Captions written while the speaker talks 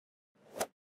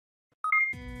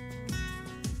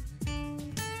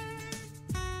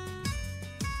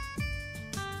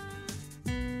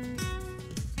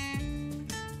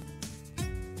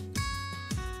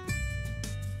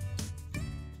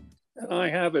I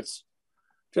have it's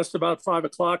just about 5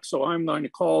 o'clock, so I'm going to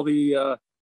call the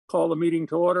meeting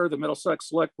to order, the Middlesex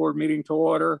Select Board meeting to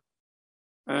order.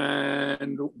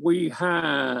 And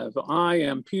I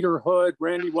am Peter Hood.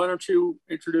 Randy, why don't you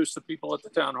introduce the people at the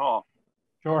town hall?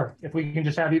 Sure. If we can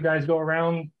just have you guys go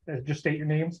around, just state your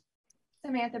names.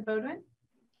 Samantha Bodwin.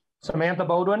 Samantha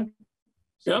Bodwin.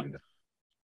 Yep.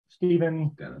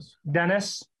 Stephen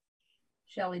Dennis.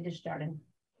 Shelley Desjardins.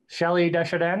 Shelley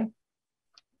Desjardins.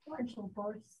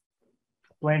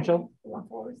 Blanchard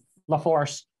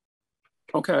LaForce.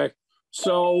 Okay.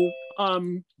 So,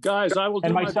 guys, I will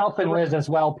do myself and Liz as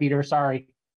well, Peter. Sorry.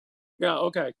 Yeah.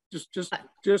 Okay.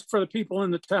 Just for the people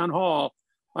in the town hall,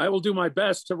 I will do my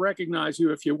best to recognize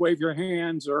you if you wave your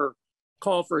hands or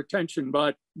call for attention.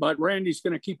 But Randy's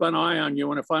going to keep an eye on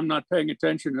you, and if I'm not paying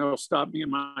attention, he'll stop me in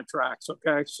my tracks.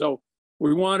 Okay. So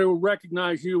we want to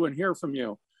recognize you and hear from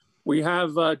you. We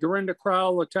have Dorinda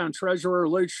Crowell, the town treasurer,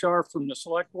 Liz Scharf from the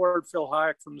select board, Phil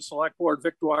Hayek from the select board,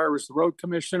 Vic Dwyer is the road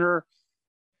commissioner,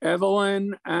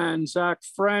 Evelyn and Zach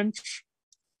French,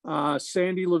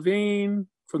 Sandy Levine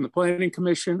from the Planning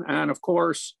Commission, and of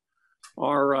course,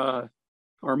 our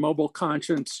mobile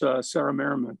conscience, Sarah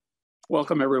Merriman.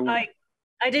 Welcome, everyone.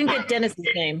 I didn't get Dennis's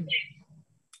name.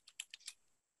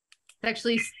 It's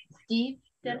actually Steve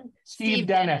Dennis. Steve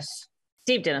Dennis.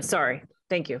 Steve Dennis, sorry.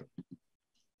 Thank you.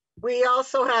 We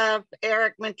also have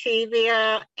Eric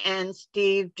Matevia and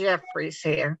Steve Jeffries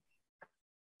here.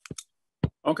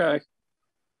 Okay.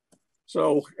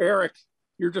 So, Eric,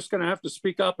 you're just going to have to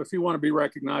speak up if you want to be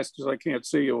recognized because I can't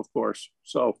see you, of course.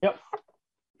 So, yep.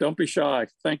 Don't be shy.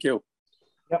 Thank you.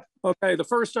 Yep. Okay, the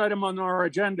first item on our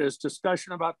agenda is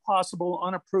discussion about possible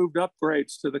unapproved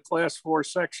upgrades to the Class 4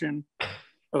 section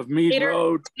of Mead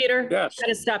Road. Peter, yes. Got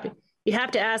to stop you. You have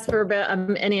to ask for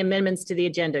any amendments to the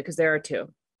agenda because there are 2.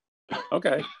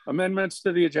 Okay, amendments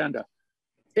to the agenda.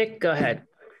 Vic, go ahead.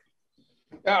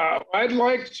 I'd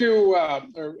like to,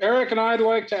 or Eric and I'd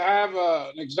like to have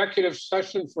an executive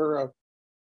session for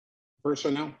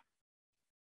personnel.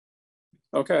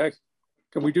 Okay,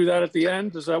 can we do that at the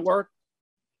end? Does that work?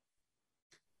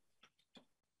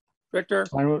 Victor?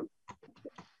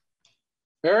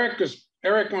 Eric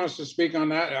wants to speak on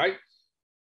that.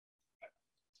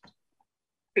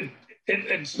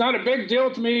 It's not a big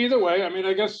deal to me either way. I mean,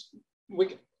 I guess we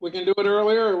can do it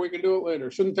earlier or we can do it later.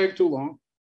 Shouldn't take too long.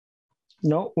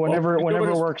 No, whenever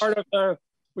works.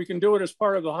 We can do it as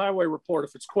part of the highway report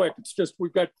if it's quick. It's just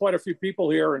we've got quite a few people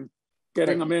here and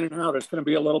getting them in and out is going to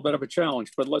be a little bit of a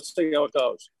challenge, but let's see how it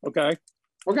goes. Okay.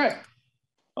 Okay.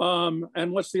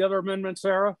 And what's the other amendment,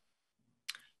 Sarah?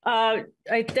 I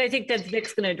think that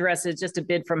Vic's going to address it. It's just a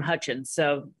bid from Hutchins,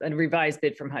 so a revised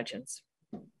bid from Hutchins.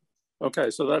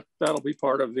 Okay, so that'll be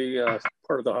part of the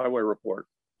highway report.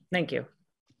 Thank you.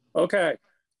 Okay.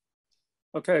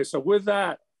 Okay, so with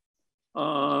that,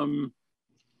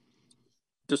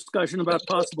 discussion about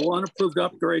possible unapproved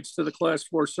upgrades to the Class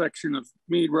 4 section of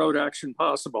Mead Road action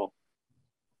possible.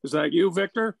 Is that you,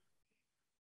 Victor?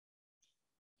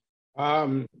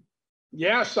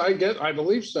 Yes, I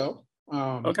believe so.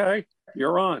 Okay,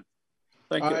 you're on.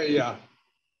 Thank you. Yeah.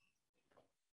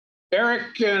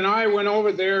 Eric and I went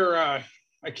over there. I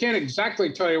can't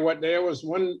exactly tell you what day. It was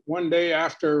one day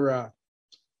after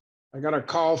I got a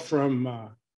call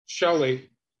from Shelley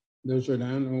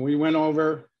Desjardins, and we went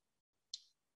over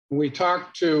and we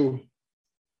talked to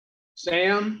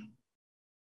Sam,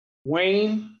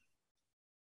 Wayne,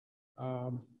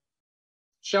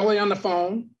 Shelley on the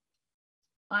phone.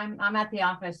 I'm at the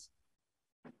office.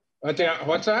 What's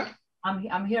that?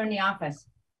 I'm here in the office.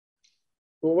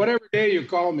 Well, whatever day you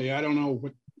call me, I don't know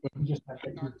what You just have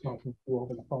to talk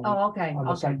over the phone. Oh, okay. On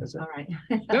the Okay. site All right.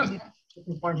 Yeah.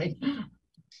 For me.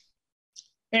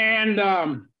 And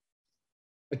I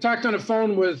talked on the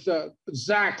phone with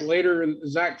Zach French later in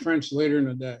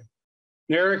the day.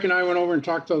 And Eric and I went over and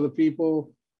talked to other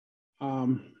people.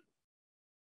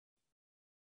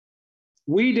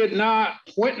 We did not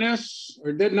witness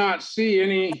or did not see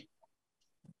any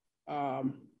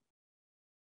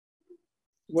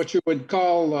what you would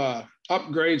call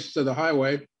upgrades to the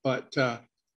highway, but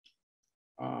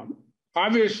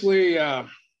obviously a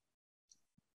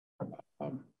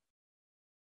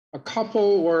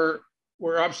couple were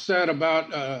upset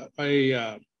about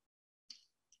a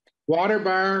water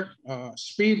bar,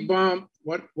 speed bump,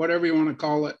 whatever you want to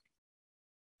call it,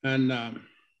 and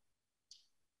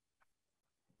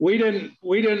we didn't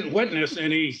witness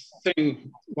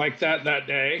anything like that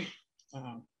day.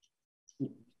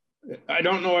 I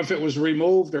don't know if it was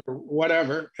removed or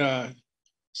whatever.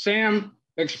 Sam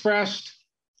expressed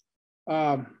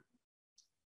that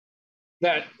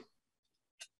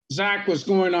Zach was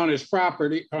going on his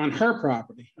property, on her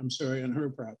property. I'm sorry, on her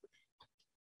property.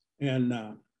 And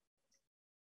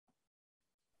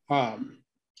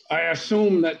I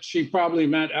assume that she probably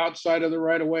meant outside of the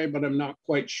right of way, but I'm not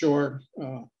quite sure.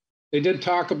 They did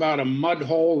talk about a mud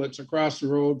hole that's across the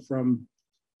road from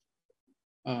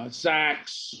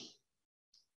Zach's.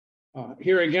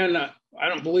 Here again, I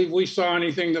don't believe we saw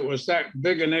anything that was that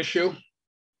big an issue.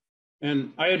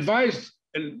 And I advised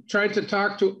and tried to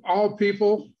talk to all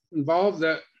people involved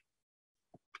that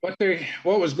what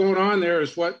was going on there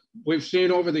is what we've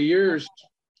seen over the years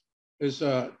is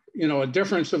you know, a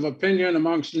difference of opinion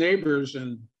amongst neighbors,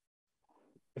 and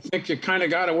I think you kind of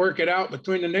got to work it out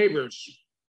between the neighbors.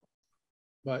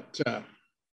 But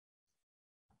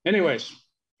anyways,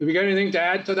 have you got anything to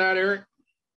add to that, Eric?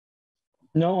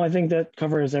 No, I think that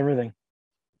covers everything.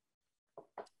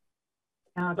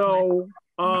 So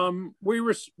we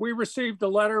received a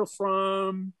letter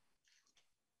from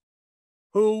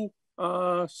who,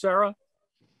 Sarah?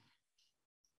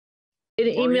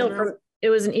 It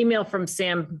was an email from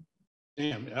Sam.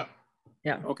 Damn, yeah.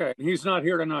 Yeah. Okay, he's not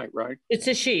here tonight, right? It's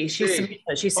a she. She's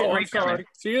Oh, sitting I'm right there. sorry.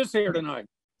 She is here tonight.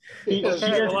 He does-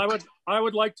 Okay, well, I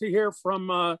would like to hear from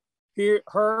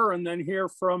her and then hear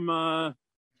from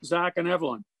Zach and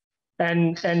Evelyn.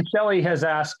 And Shelley has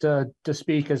asked to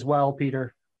speak as well,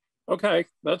 Peter. Okay,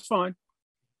 that's fine.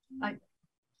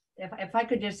 If I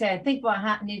could just say, I think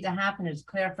what needs to happen is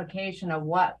clarification of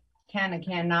what can and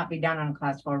cannot be done on a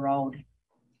class 4 road.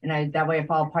 And that way, if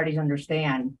all parties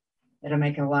understand, it'll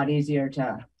make it a lot easier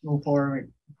to move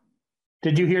forward.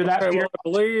 Did you hear that, Okay, Peter?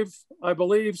 well, I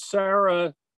believe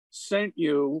Sarah sent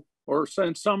you or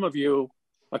sent some of you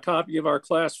a copy of our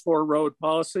class 4 road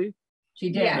policy.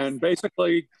 She did. Yes. And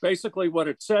basically what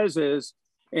it says is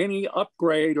any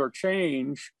upgrade or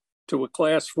change to a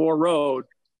class 4 road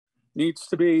needs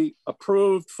to be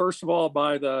approved, first of all,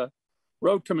 by the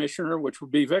road commissioner, which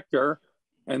would be Victor,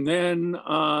 and then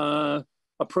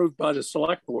approved by the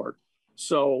select board.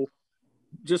 So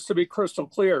just to be crystal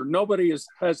clear, nobody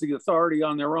has the authority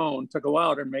on their own to go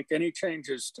out and make any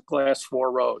changes to class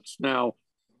 4 roads. Now,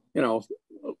 you know,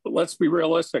 let's be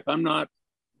realistic. I'm not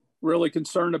really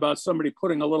concerned about somebody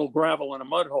putting a little gravel in a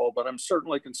mud hole, but I'm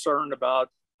certainly concerned about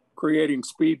creating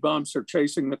speed bumps or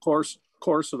chasing the course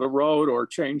of the road or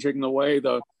changing the way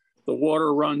the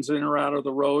water runs in or out of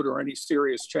the road or any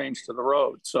serious change to the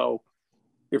road. So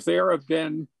if there have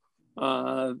been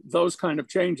those kind of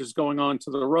changes going on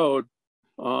to the road,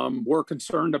 we're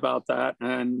concerned about that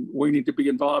and we need to be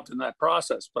involved in that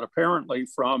process. But apparently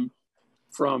from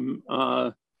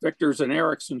Victor's and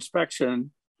Eric's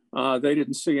inspection, they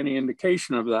didn't see any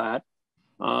indication of that.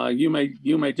 You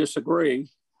may disagree.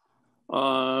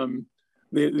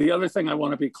 The other thing I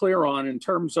want to be clear on in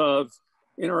terms of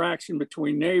interaction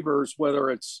between neighbors, whether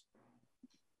it's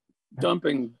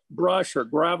dumping brush or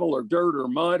gravel or dirt or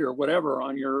mud or whatever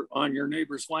on your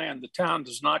neighbor's land, the town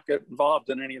does not get involved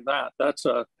in any of that. That's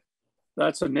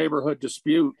a neighborhood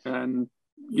dispute, and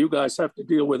you guys have to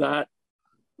deal with that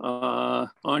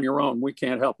on your own. We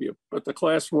can't help you, but the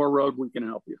class 4 road, we can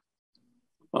help you.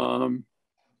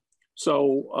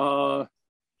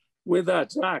 With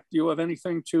that, Zach, do you have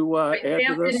anything to add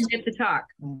Sam to this? didn't get to talk.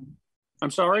 I'm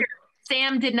sorry?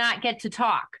 Sam did not get to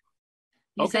talk.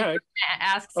 You said you Okay. were gonna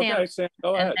ask Sam Okay, Sam,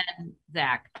 go ahead. and then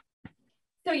Zach.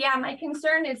 So yeah, my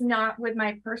concern is not with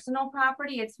my personal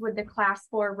property, it's with the class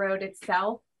 4 road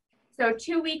itself. So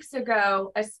 2 weeks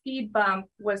ago, a speed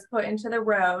bump was put into the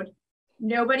road.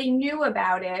 Nobody knew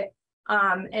about it.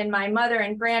 And my mother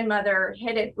and grandmother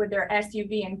hit it with their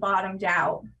SUV and bottomed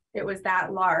out. It was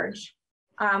that large.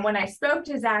 When I spoke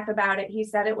to Zach about it, he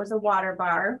said it was a water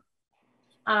bar.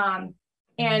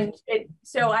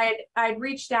 So I'd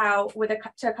reached out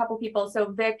to a couple people,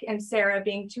 so Vic and Sarah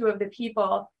being 2 of the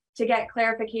people, to get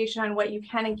clarification on what you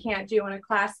can and can't do on a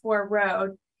class 4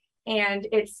 road. And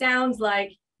it sounds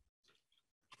like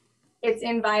it's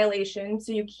in violation.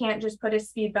 So you can't just put a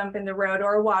speed bump in the road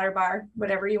or a water bar,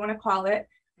 whatever you want to call it.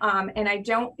 And I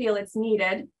don't feel it's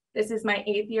needed. This is my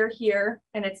 8th year here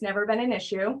and it's never been an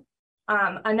issue.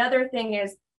 Another thing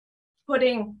is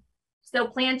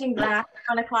planting grass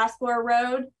on a class 4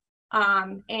 road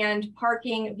and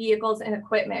parking vehicles and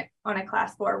equipment on a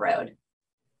class 4 road.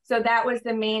 So that was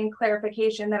the main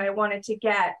clarification that I wanted to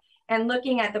get. And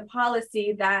looking at the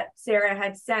policy that Sarah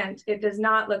had sent, it does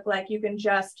not look like you can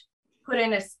just put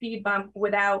in a speed bump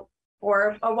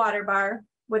or a water bar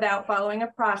without following a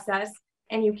process,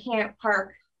 and you can't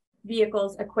park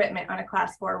vehicles, equipment on a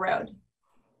class 4 road.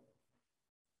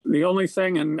 The only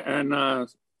thing, and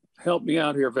help me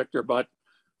out here, Victor, but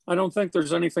I don't think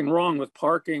there's anything wrong with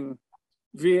parking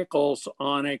vehicles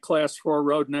on a class 4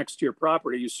 road next to your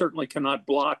property, you certainly cannot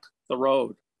block the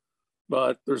road.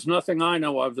 But there's nothing I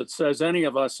know of that says any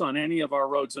of us on any of our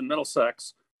roads in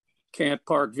Middlesex can't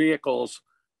park vehicles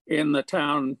in the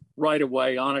town right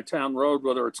away on a town road,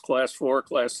 whether it's class 4,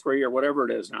 class 3, or whatever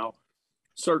it is now.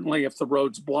 Certainly if the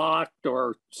road's blocked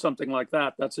or something like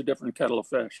that, that's a different kettle of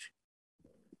fish.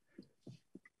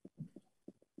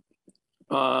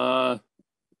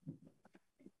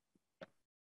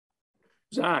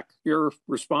 Zach, your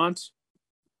response?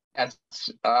 Yes.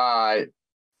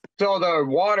 So the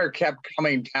water kept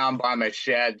coming down by my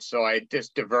shed, so I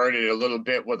just diverted it a little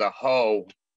bit with a hoe.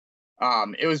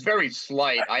 It was very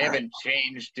slight. I haven't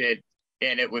changed it,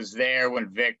 and it was there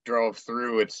when Vic drove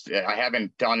through. I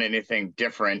haven't done anything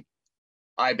different.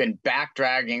 I've been back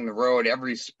dragging the road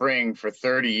every spring for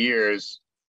 30 years.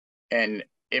 And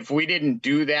if we didn't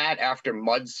do that after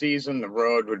mud season, the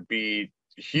road would be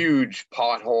huge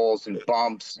potholes and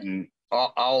bumps and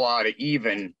all out of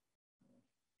even.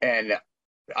 And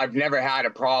I've never had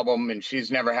a problem, and she's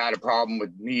never had a problem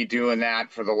with me doing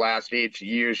that for the last 8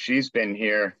 years she's been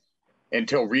here,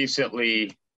 until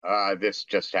recently this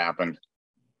just happened.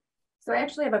 So I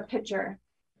actually have a picture.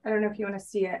 I don't know if you want to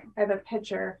see it. I have a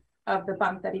picture of the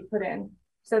bump that he put in.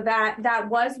 So that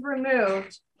was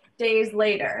removed days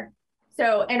later.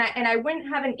 So, and I wouldn't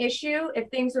have an issue if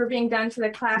things were being done to the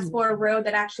class 4 road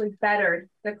that actually bettered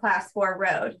the class 4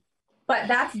 road. But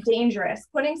that's dangerous.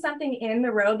 Putting something in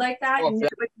the road like that, and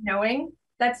knowing,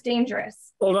 that's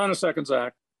dangerous. Hold on a second,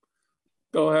 Zach.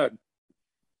 Go ahead.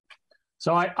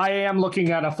 So I am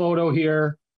looking at a photo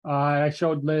here. I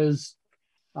showed Liz,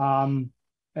 and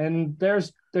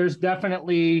there's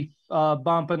definitely a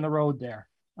bump in the road there.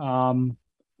 Well,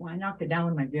 I knocked it down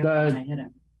with my vehicle and I hit it.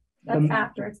 That's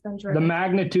after it's been driven. The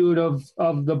magnitude of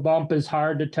the bump is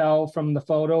hard to tell from the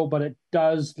photo, but it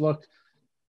does look,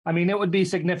 I mean, it would be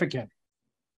significant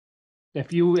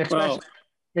if you,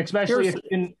 especially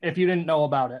if you didn't know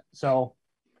about it. So,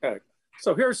 okay.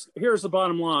 So here's the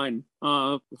bottom line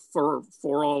for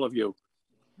all of you.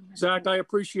 Zach, I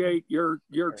appreciate you're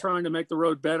trying to make the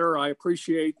road better. I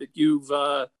appreciate that you've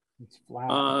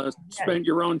spent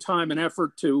your own time and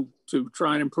effort to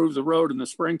try and improve the road in the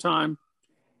springtime.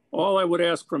 All I would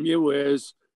ask from you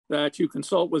is that you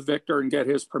consult with Victor and get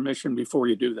his permission before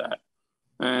you do that.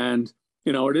 And,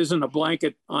 you know, it isn't a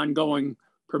blanket ongoing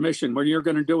permission. When you're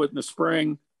going to do it in the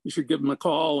spring, you should give him a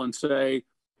call and say,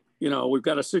 you know, we've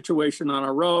got a situation on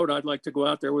our road. I'd like to go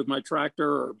out there with my tractor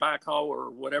or backhoe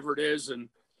or whatever it is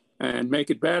and make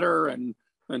it better. And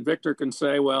Victor can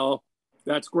say, well,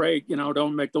 that's great. You know,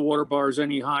 don't make the water bars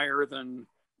any higher than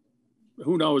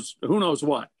who knows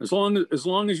what. As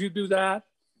long as you do that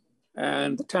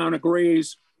and the town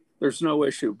agrees, there's no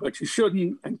issue. But you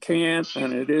shouldn't and can't,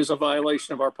 and it is a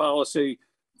violation of our policy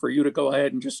for you to go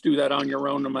ahead and just do that on your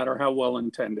own, no matter how well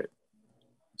intended.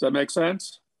 Does that make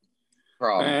sense?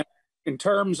 And in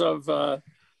terms of the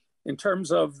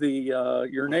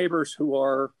your neighbors who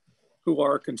are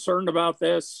concerned about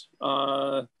this,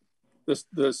 the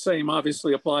same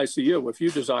obviously applies to you if you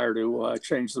desire to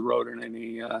change the road in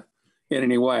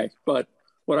any way. But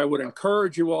what I would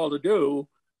encourage you all to do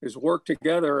is work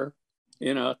together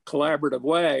in a collaborative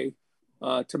way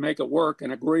to make it work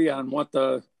and agree on what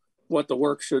the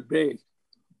work should be.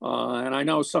 And I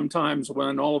know sometimes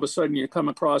when all of a sudden you come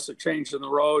across a change in the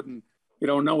road and you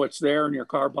don't know it's there and your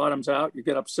car bottoms out, you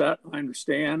get upset. I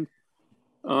understand.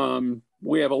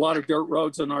 We have a lot of dirt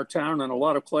roads in our town and a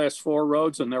lot of class 4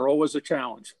 roads, and they're always a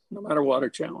challenge, no matter what a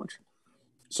challenge.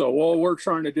 So all we're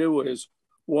trying to do is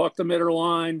walk the middle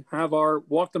line, have our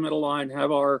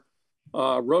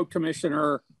road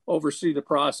commissioner oversee the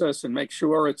process and make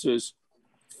sure it's as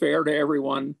fair to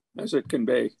everyone as it can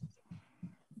be.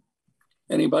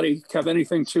 Anybody have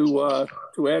anything to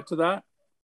add to that?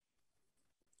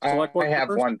 I have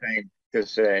one thing to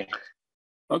say.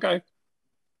 Okay.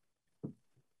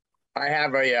 I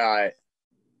have a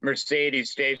Mercedes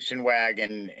station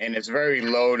wagon, and it's very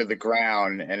low to the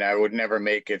ground, and I would never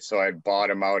make it, so I bought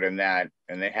them out in that,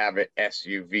 and they have an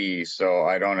SUV, so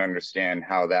I don't understand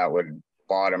how that would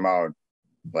bottom out.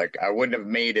 Like, I wouldn't have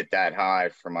made it that high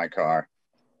for my car.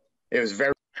 It was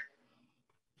very.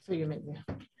 So you made me.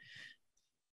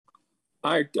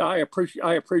 I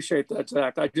appreciate that,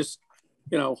 Zach. I just,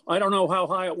 you know, I don't know how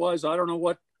high it was. I don't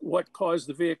know what caused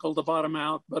the vehicle to bottom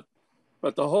out, but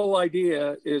the whole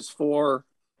idea is for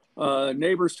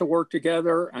neighbors to work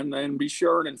together and then be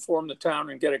sure and inform the town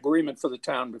and get agreement for the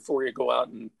town before you go out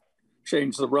and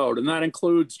change the road. And that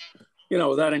includes, you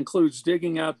know,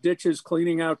 digging out ditches,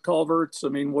 cleaning out culverts. I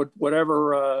mean,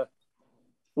 whatever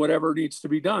needs to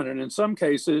be done. And in some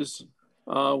cases,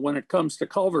 when it comes to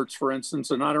culverts, for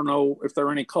instance, and I don't know if there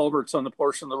are any culverts on the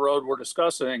portion of the road we're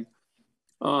discussing,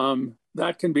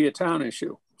 that can be a town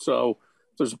issue. So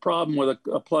if there's a problem with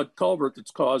a plugged culvert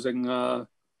that's causing a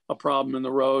problem in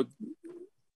the road,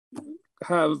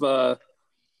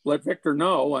 let Victor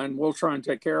know, and we'll try and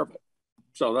take care of it.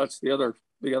 So that's the other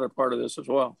part of this as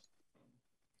well.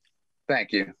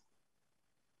 Thank you.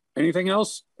 Anything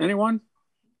else? Anyone?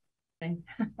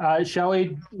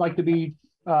 Shelley, like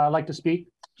to speak?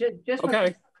 Just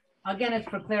okay. Again, it's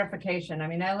for clarification. I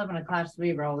mean, I live on a class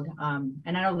 3 road, and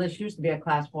I know this used to be a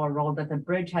class 4 road, but the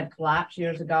bridge had collapsed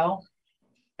years ago.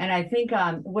 And I think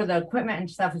where the equipment and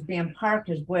stuff is being parked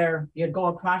is where you'd go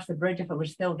across the bridge if it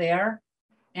was still there.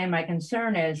 And my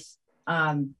concern is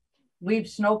we've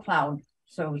snowplowed,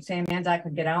 so Sam Manzak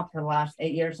could get out for the last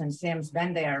 8 years, and Sam's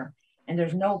been there. And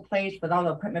there's no place with all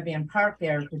the equipment being parked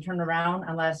there to turn around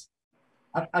unless,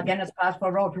 again, it's class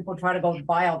 4 road. People try to go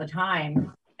by all the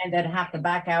time and then have to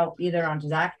back out either onto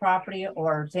Zach's property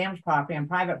or Sam's property and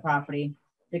private property,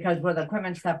 because where the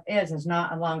equipment stuff is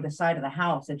not along the side of the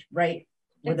house. It's right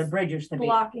where the bridge used to be.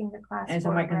 Blocking the class 4 And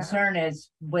so my road. concern is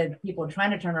with people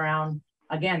trying to turn around,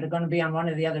 again, they're going to be on one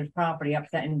of the other's property,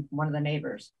 upsetting one of the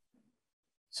neighbors.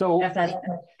 So If that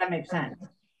makes sense.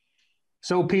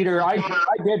 So Peter, I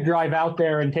did drive out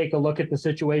there and take a look at the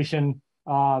situation.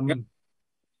 And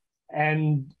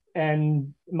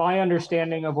my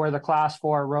understanding of where the class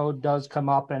 4 road does come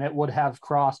up, and it would have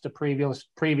crossed a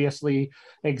previously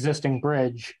existing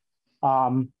bridge.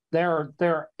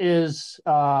 There is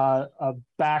a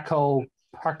backhoe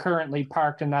currently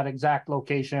parked in that exact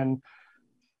location.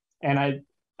 And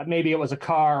maybe it was a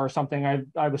car or something.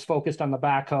 I was focused on the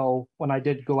backhoe when I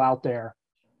did go out there.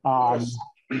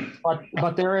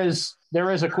 But there is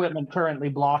equipment currently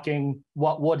blocking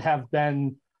what would have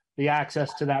been the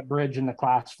access to that bridge in the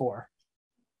class 4.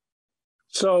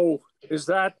 So is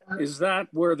that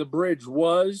where the bridge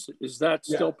was? Is that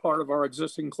still part of our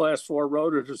existing class 4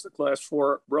 road, or does the class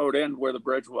 4 road end where the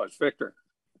bridge was, Victor?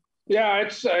 Yeah,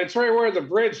 it's right where the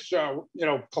bridge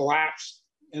collapsed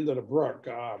into the brook.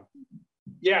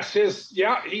 Yes,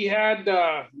 he had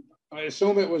I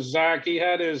assume it was Zach. He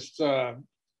had his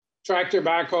tractor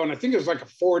backhoe, and I think it was like a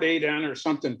Ford 8N or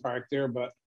something parked there,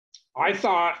 but I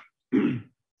thought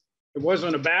it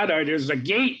wasn't a bad idea. There's a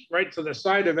gate right to the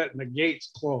side of it, and the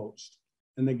gate's closed.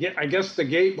 And I guess the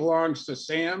gate belongs to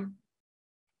Sam.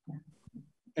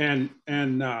 And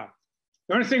the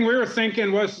only thing we were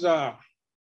thinking was, that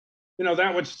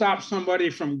would stop somebody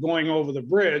from going over the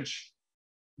bridge.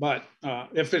 But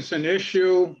if it's an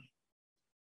issue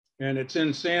and it's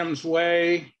in Sam's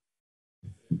way,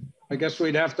 I guess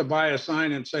we'd have to buy a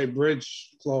sign and say bridge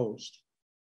closed.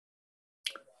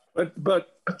 But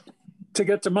to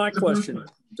get to my question,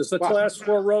 does the class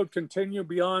 4 road continue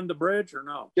beyond the bridge or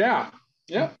no? Yeah.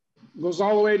 It goes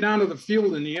all the way down to the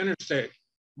field in the interstate.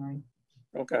 Right.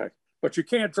 Okay. But you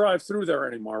can't drive through there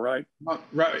anymore, right?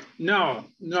 Right. No,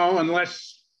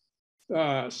 unless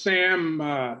Sam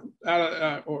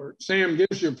or Sam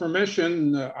gives you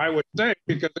permission, I would say,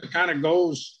 because it kind of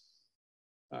goes,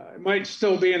 it might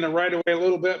still be in the right of way a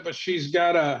little bit, but she's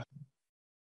got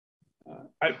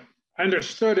I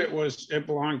understood it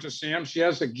belonged to Sam. She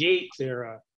has a gate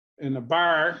there in the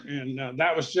bar, and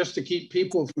that was just to keep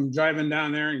people from driving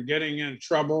down there and getting in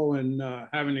trouble and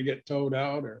having to get towed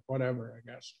out or whatever, I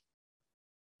guess.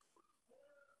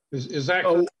 Is that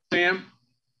Sam?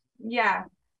 Yeah,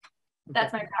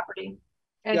 that's my property.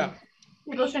 And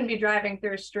people shouldn't be driving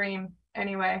through a stream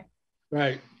anyway.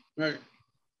 Right. Yeah,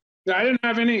 I didn't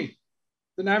have any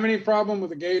problem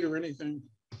with the gate or anything.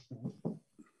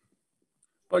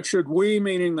 But should we,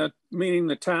 meaning the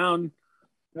town,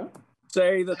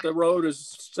 say the road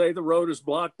is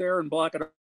blocked there and block it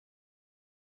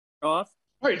off?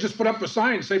 Right, just put up a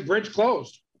sign, say bridge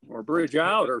closed. Or bridge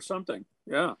out or something,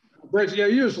 yeah. Bridge,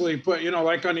 usually put,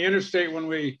 like on the interstate when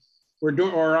we're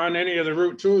doing, or on any of the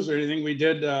Route 2s or anything, we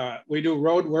do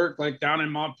road work, like down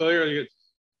in Montpelier,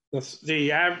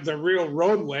 the real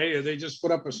roadway, they just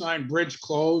put up a sign, bridge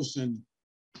closed, and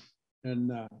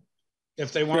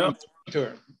if they want to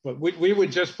it. But we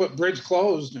would just put bridge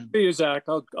closed. See you, Zach.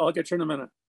 I'll get you in a minute.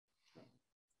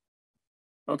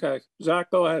 Okay,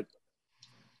 Zach, go ahead.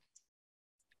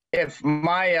 If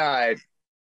my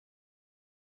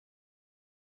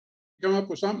come up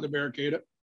with something to barricade it.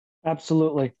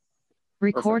 Absolutely.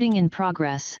 Recording in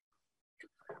progress.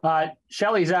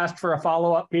 Shelley's asked for a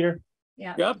follow-up, Peter.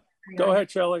 Yeah. Yep. Go ahead,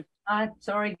 Shelley.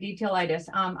 Sorry, detailitis.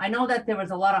 I know that there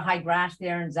was a lot of high grass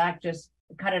there, and Zach just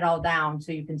cut it all down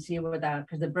so you can see where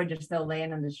because the bridge is still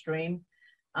laying in the stream.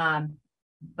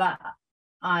 But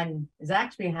on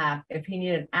Zach's behalf, if he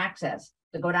needed access,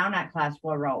 to go down that class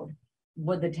 4 road.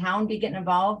 Would the town be getting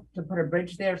involved to put a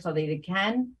bridge there so that it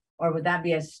can, or would that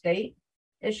be a state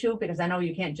issue? Because I know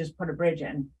you can't just put a bridge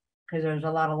in, because there's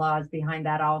a lot of laws behind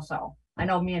that also. I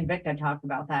know me and Victor talked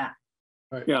about that.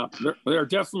 Right. Yeah, there are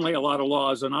definitely a lot of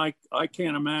laws, and I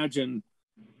can't imagine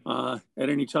at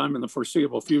any time in the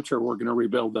foreseeable future we're going to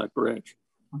rebuild that bridge.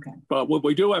 Okay. But what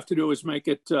we do have to do is make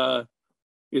it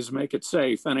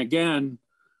safe. And again,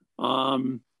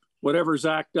 whatever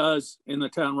Zach does in the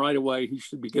town right away, he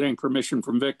should be getting permission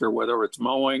from Victor, whether it's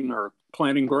mowing or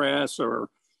planting grass or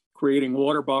creating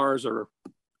water bars or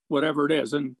whatever it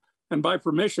is. And by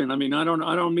permission, I mean, I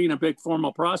don't mean a big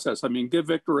formal process. I mean, give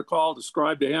Victor a call,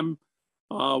 describe to him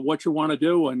what you want to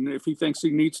do. And if he thinks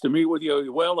he needs to meet with you, he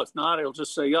will. If not, he'll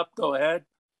just say, yep, go ahead.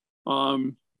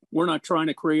 We're not trying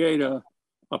to create a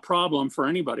problem for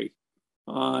anybody.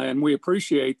 And we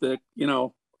appreciate that, you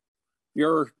know,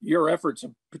 your efforts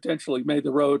have potentially made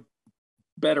the road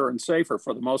better and safer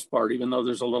for the most part, even though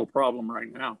there's a little problem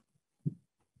right now.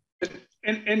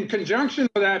 In conjunction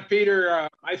with that, Peter,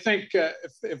 I think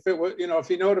if it was, you know, if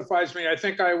he notifies me, I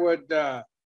think I would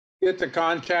get the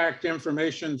contact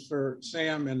information for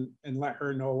Sam and let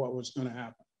her know what was going to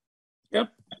happen.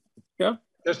 Yep.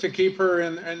 Just to keep her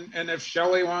in, and if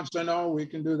Shelley wants to know, we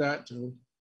can do that too.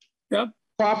 Yep.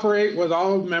 Cooperate with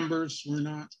all members. We're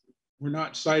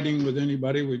not siding with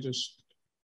anybody. We just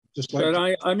like.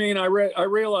 But I mean, I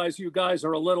realize you guys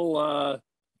are a little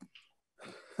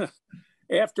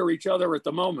after each other at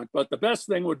the moment, but the best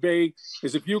thing would be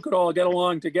is if you could all get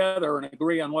along together and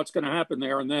agree on what's going to happen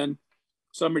there, and then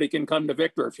somebody can come to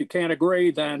Victor. If you can't agree,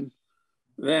 then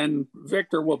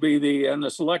Victor will be and the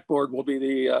select board will be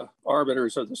the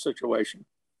arbiters of the situation.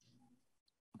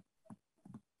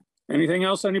 Anything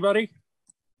else, anybody?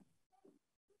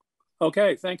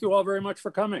 Okay, thank you all very much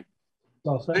for coming.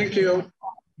 Thank you.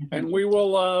 And we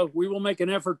will make an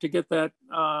effort to get that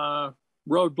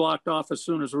road blocked off as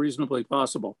soon as reasonably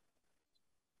possible.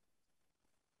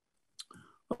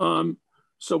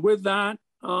 So with that,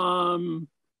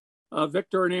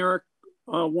 Victor and Eric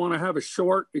want to have a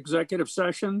short executive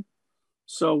session.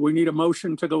 So we need a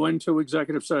motion to go into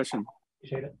executive session.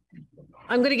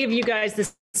 I'm going to give you guys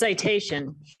the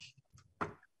citation.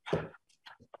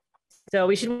 So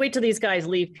we should wait till these guys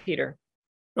leave, Peter.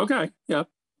 Okay, yeah.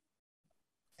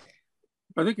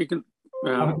 I think you can.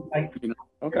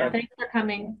 Okay. Yeah, thanks for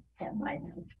coming.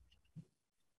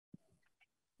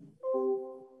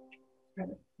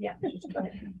 Yeah.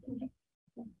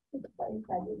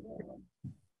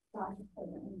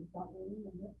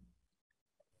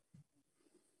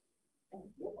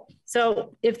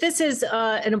 So if this is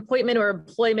an appointment or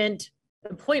employment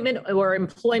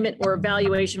or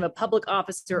evaluation of a public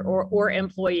officer or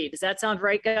employee, does that sound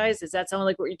right, guys? Does that sound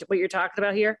like what you're talking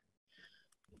about here?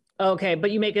 Okay, but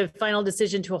you make a final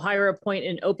decision to hire, appoint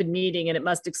an open meeting, and it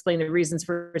must explain the reasons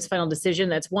for its final decision.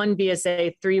 That's 1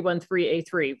 BSA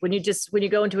 313A3. When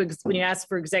you ask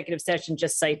for executive session,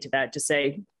 just cite to that. Just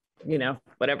say, you know,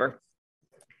 whatever,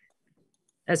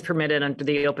 as permitted under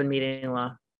the open meeting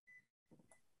law.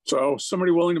 So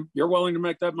you're willing to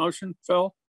make that motion,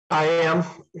 Phil? I am,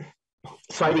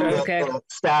 citing Okay. the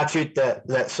statute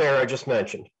that Sarah just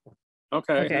mentioned.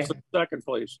 Okay. Just a second,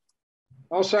 please.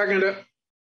 I'll second it.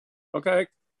 Okay,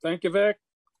 thank you, Vic.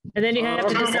 And then you have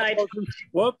to decide.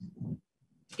 Whoop.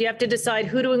 You have to decide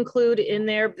who to include in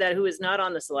there who is not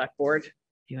on the select board. If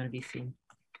you want to be seen.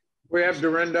 We have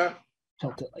Dorinda.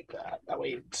 Tilt it like that. That way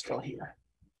it's still here.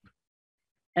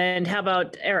 And how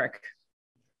about Eric?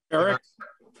 Eric?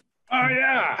 Oh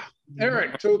yeah,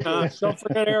 Eric too. Don't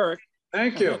forget Eric.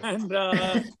 Thank you. And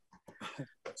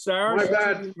Sarah, My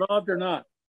bad. involved or not?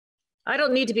 I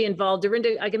don't need to be involved.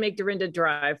 Dorinda, I can make Dorinda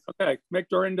drive. Okay, make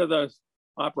Dorinda the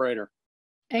operator.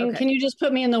 And Okay. can you just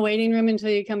put me in the waiting room until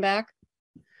you come back?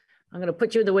 I'm going to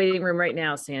put you in the waiting room right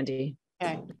now, Sandy.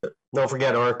 Okay. Don't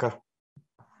forget Orca.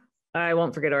 I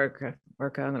won't forget Orca. I'm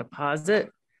going to pause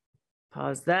it.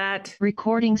 Pause that.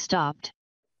 Recording stopped.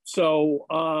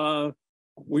 So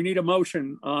we need a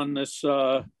motion on this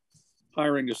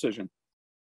hiring decision.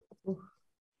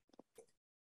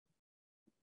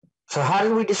 So how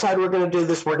do we decide we're going to do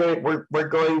this? We're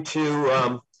going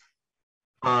to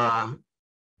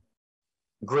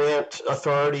grant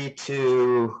authority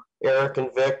to Eric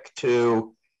and Vic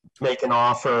to make an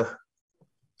offer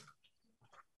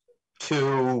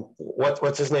to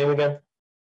what's his name again?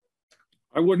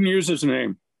 I wouldn't use his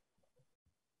name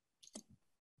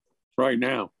right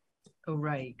now. Oh,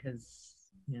 right, because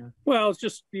yeah. Well, it's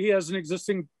just he has an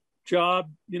existing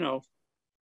job, you know.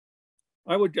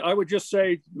 I would just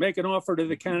say make an offer to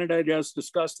the candidate as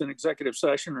discussed in executive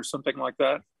session or something like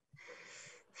that.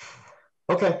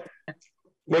 Okay.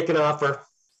 make an offer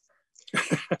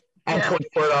at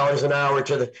 $24 an hour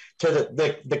to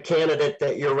the candidate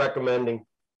that you're recommending.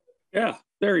 Yeah,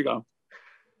 there you go.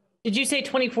 Did you say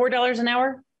 $24 an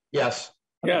hour? Yes.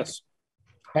 Yes.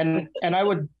 And I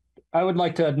would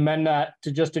like to amend that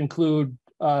to just include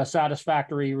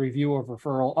satisfactory review of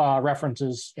referral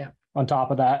references on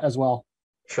top of that as well.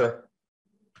 Sure.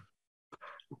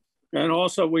 And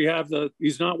also we have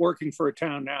he's not working for a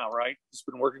town now, right? He's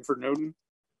been working for Newton.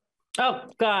 Oh,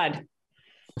 God.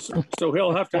 So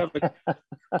he'll have to have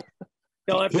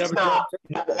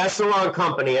that's the wrong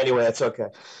company anyway. That's okay.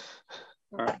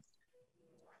 All right.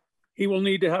 He will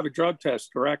need to have a drug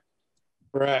test, correct?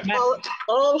 Correct.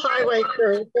 All highway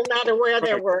crew, no matter where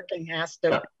they're working, has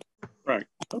to. Right.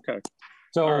 Okay.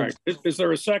 So, all right. Is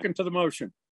there a second to the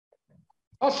motion?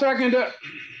 I'll second it.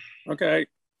 Okay.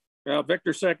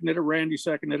 Victor seconded it. Randy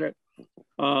seconded it.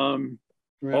 All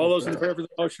those in favor of the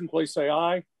motion, please say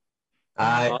aye.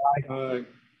 Aye. Aye.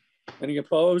 Any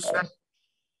opposed?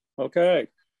 Okay.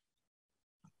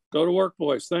 Go to work,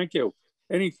 boys. Thank you.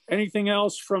 Anything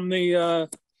else from the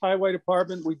highway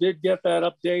department? We did get that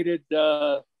updated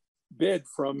bid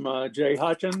from Jay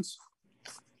Hutchins.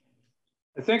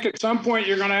 I think at some point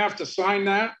you're going to have to sign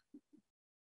that.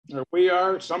 Or we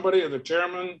are, somebody or the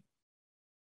chairman.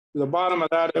 The bottom of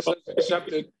that is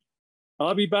accepted.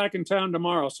 I'll be back in town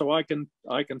tomorrow, so I can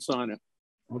sign it.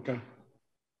 Okay.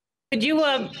 Could you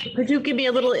give me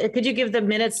could you give the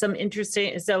minutes some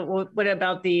interesting, so what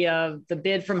about the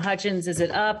bid from Hutchins? Is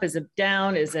it up? Is it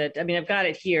down? Is it, I mean, I've got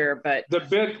it here, but.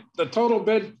 The total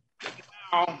bid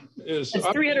now is. It's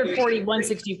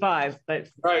 340,165, but.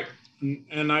 Right.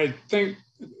 And I think,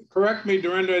 correct me,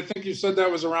 Dorinda, I think you said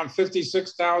that was around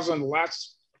 56,000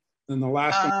 less than the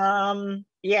last one.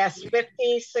 Yes,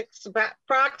 56, about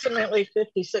approximately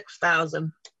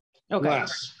 56,000. Okay.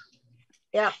 Less.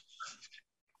 Yeah.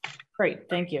 Great,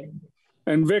 thank you.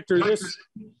 And Victor,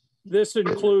 this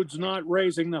includes not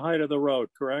raising the height of the road,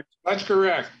 correct? That's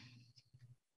correct.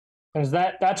 Is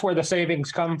that's where the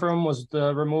savings come from, was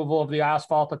the removal of the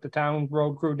asphalt that the town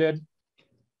road crew did?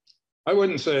 I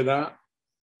wouldn't say that.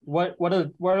 Where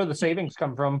do the savings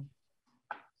come from?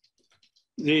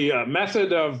 The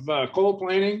method of cold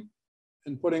planing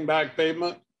and putting back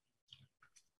pavement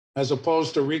as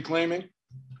opposed to reclaiming.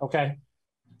 Okay.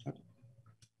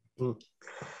 You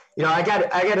know, I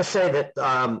got to say that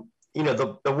you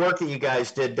know, the work that you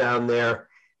guys did down there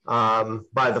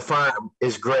by the farm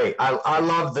is great. I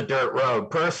love the dirt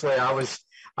road. Personally, I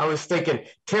was thinking,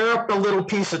 tear up the little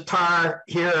piece of tar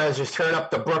here as you turn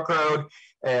up the Brook Road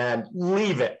and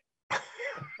leave it.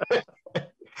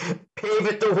 Pave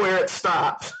it to where it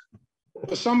stops.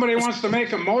 If somebody wants to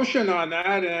make a motion on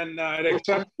that and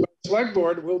accept the select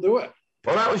board, we'll do it.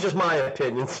 Well, that was just my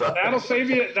opinion. So. That'll save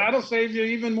you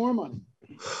even more money.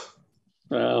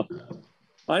 Well,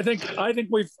 I think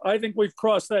we've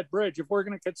crossed that bridge. If we're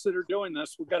going to consider doing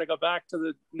this, we've got to go back to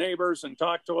the neighbors and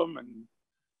talk to them. And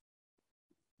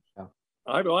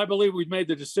I believe we've made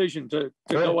the decision to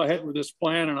go ahead with this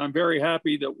plan, and I'm very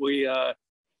happy that we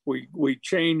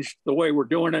changed the way we're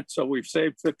doing it. So we've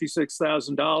saved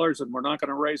 $56,000, and we're not going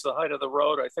to raise the height of the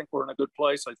road. I think we're in a good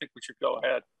place. I think we should go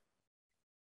ahead.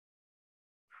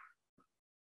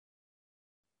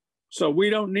 So we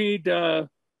don't need a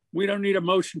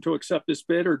motion to accept this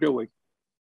bid, or do we?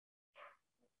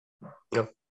 No.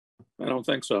 I don't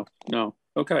think so. No.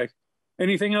 Okay.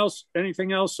 Anything else?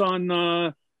 Anything else on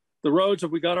the roads?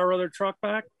 Have we got our other truck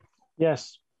back?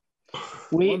 Yes.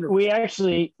 We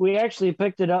actually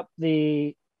picked it up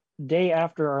the day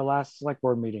after our last select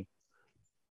board meeting.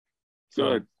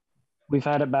 Good. So we've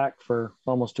had it back for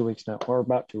almost 2 weeks now, or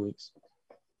about 2 weeks.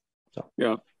 So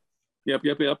yeah. Yep.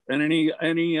 And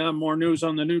any more news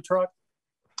on the new truck?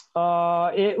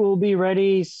 It will be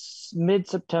ready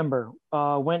mid-September.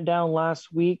 Went down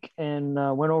last week and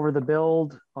went over the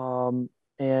build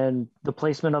and the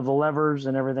placement of the levers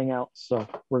and everything else. So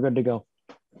we're good to go.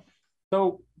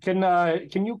 So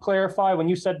can you clarify, when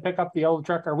you said pick up the old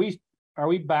truck, are we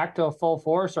back to a full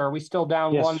force, or are we still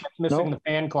down one missing the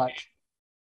fan clutch?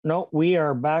 No, we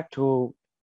are back to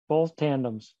both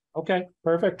tandems. Okay,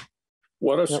 perfect.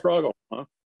 What a struggle, huh?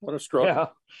 What a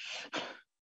struggle. Yeah.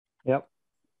 Yep.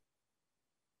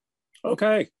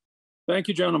 Okay. Thank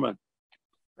you, gentlemen.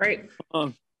 Great.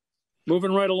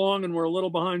 Moving right along, and we're a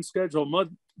little behind schedule.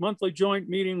 Monthly joint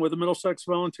meeting with the Middlesex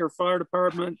Volunteer Fire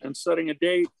Department and setting a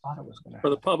date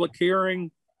for the public hearing,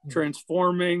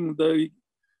 transforming the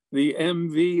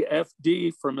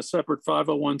MVFD from a separate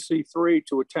 501c3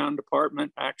 to a town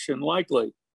department, action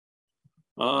likely.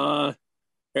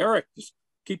 Eric, just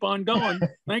keep on going.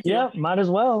 Thank you. Yeah, might as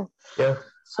well. Yeah.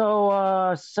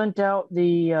 So sent out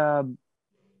the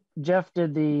Jeff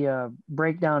did the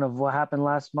breakdown of what happened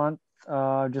last month.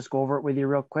 Just go over it with you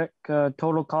real quick.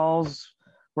 Total calls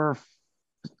were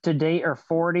to date are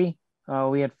 40.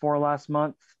 We had 4 last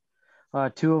month.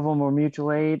 2 of them were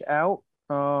mutual aid out.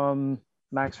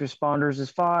 Max responders is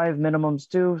 5, minimums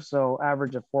 2, so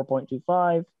average of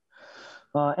 4.25.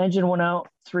 Engine went out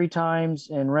 3 times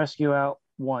and rescue out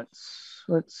once.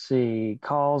 Let's see,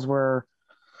 calls were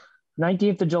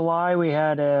 19th of July. We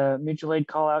had a mutual aid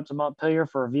call out to Montpelier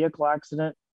for a vehicle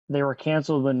accident. They were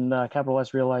canceled when Capital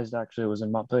S realized actually it was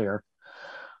in Montpelier.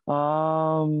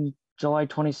 July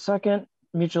 22nd,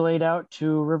 mutual aid out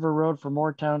to River Road for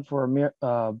Moortown for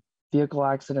a vehicle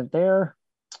accident there.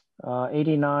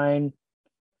 89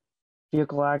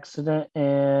 vehicle accident,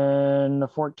 and the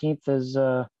 14th is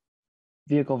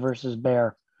vehicle versus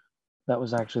bear. That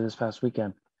was actually this past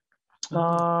weekend.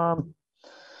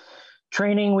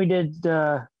 Training, we did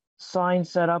sign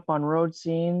set up on road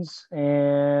scenes,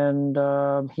 and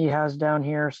he has down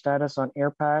here status on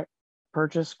air pack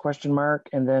purchase, ?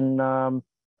 And then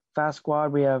fast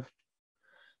squad, we have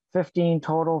 15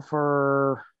 total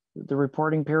for the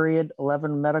reporting period,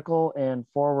 11 medical, and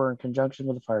 4 were in conjunction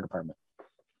with the fire department.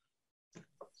 So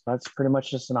that's pretty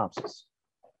much the synopsis.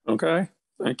 Okay,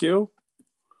 thank you.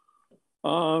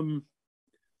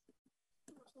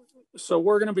 So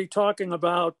we're going to be talking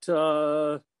about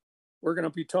air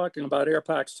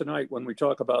packs tonight when we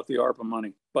talk about the ARPA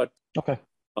money. But okay,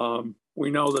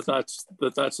 we know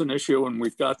that's an issue, and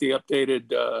we've got the updated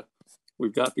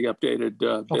bid.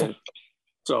 Okay.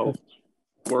 So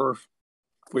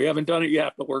we haven't done it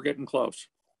yet, but we're getting close.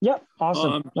 Yep,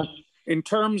 awesome. In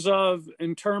terms of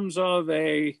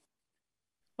a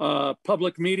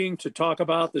public meeting to talk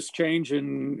about this change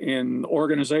in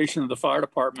organization of the fire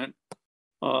department,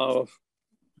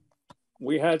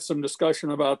 we had some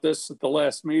discussion about this at the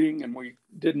last meeting, and we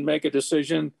didn't make a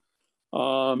decision.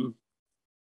 What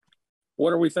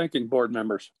are we thinking, board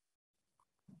members?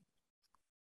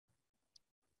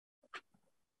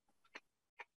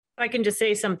 I can just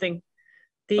say something.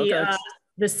 The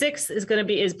 6th is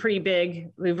pretty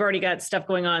big. We've already got stuff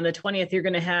going on. The 20th, you're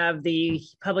going to have the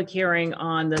public hearing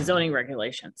on the zoning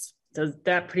regulations. So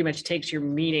that pretty much takes your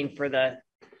meeting for to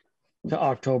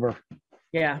October.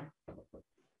 Yeah.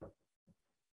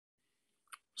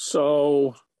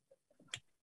 So,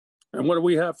 and what do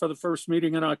we have for the first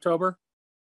meeting in October?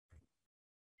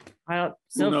 So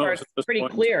far, it's pretty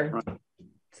clear.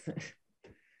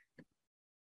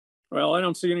 Well, I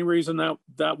don't see any reason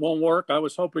that won't work. I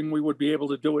was hoping we would be able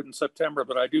to do it in September,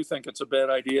 but I do think it's a bad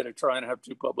idea to try and have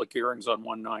 2 public hearings on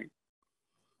one night.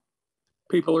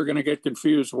 People are going to get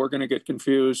confused. We're going to get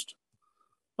confused.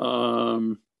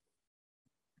 Yeah.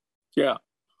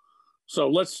 So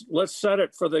let's set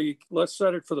it for the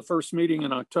first meeting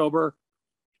in October.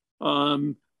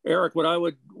 Eric, what I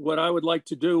would like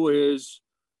to do is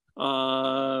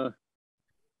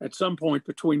at some point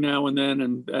between now and then,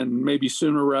 and maybe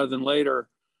sooner rather than later,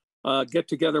 get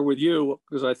together with you,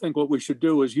 because I think what we should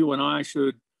do is you and I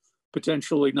should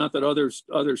potentially, not that others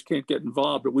can't get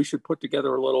involved, but we should put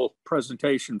together a little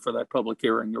presentation for that public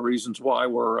hearing, the reasons why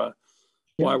we're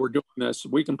doing this.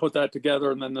 We can put that together,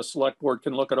 and then the select board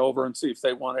can look it over and see if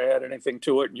they want to add anything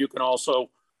to it. And you can also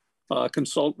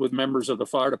consult with members of the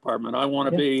fire department. I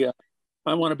want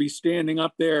to be standing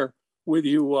up there with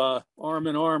you, arm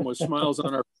in arm, with smiles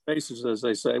on our faces, as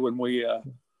they say, when we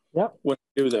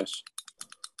do this.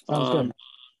 Sounds good.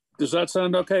 Does that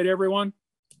sound okay to everyone?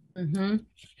 Mm-hmm.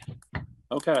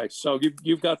 Okay, so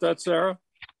you've got that, Sarah?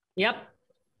 Yep.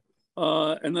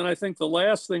 And then I think the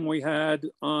last thing we had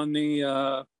on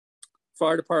the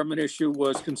fire department issue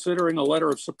was considering a letter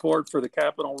of support for the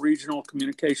Capital Regional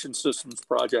Communication Systems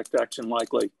Project, Action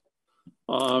Likely.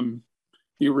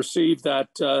 You received that,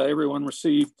 everyone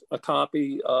received a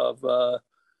copy of the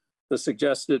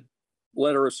suggested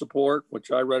letter of support,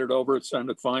 which I read it over. It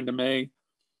sounded fine to me.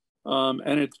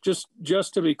 And it's just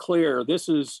to be clear, this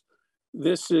is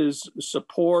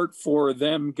support for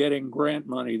them getting grant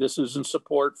money. This isn't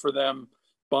support for them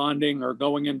bonding or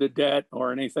going into debt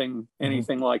or anything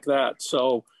like that.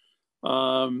 So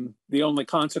the only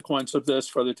consequence of this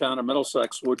for the town of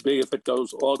Middlesex would be, if it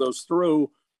all goes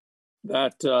through,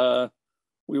 that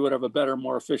we would have a better,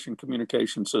 more efficient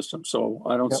communication system. So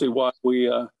I don't see why we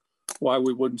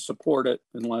wouldn't support it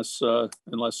unless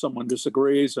someone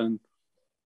disagrees. And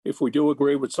if we do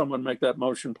agree, would someone make that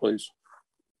motion, please?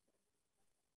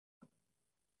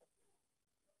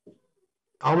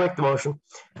 I'll make the motion.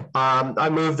 I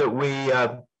move that we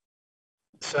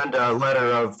send a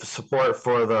letter of support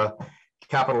for the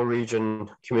Capital Region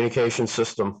Communication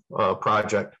System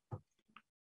project.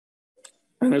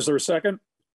 And is there a second?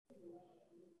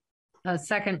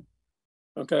 Second.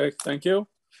 Okay, thank you.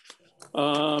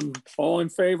 All in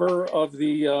favor of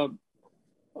the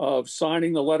of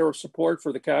signing the letter of support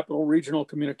for the Capital Regional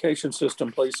Communication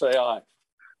System, please say aye.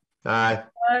 Aye.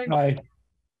 Aye.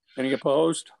 Any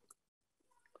opposed?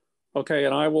 Okay,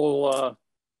 and I will,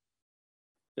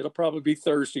 it'll probably be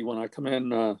Thursday when I come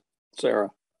in,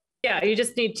 Sarah. Yeah, you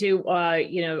just need to,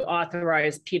 you know,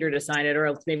 authorize Peter to sign it, or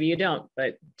else maybe you don't,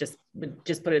 but just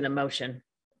put it in the motion.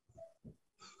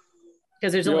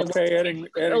 Because there's You only okay adding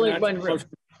only that one to the room. motion?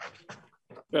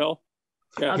 Bill?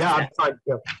 Yeah. Yeah, I'm fine.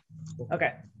 Yeah.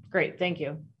 Okay, great, thank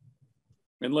you.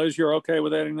 And Liz, you're okay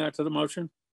with adding that to the motion?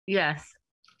 Yes.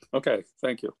 Okay,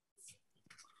 thank you.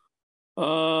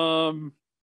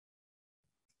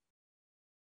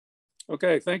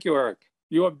 Okay, thank you, Eric.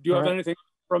 Do you have anything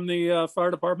from the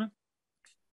fire department?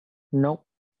 Nope.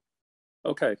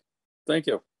 Okay, thank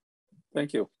you.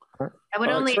 Thank you. I would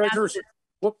only ask,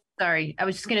 whoop. sorry, I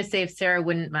was just going to say if Sarah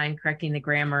wouldn't mind correcting the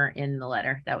grammar in the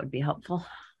letter, that would be helpful.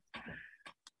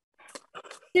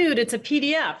 Dude, it's a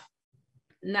PDF.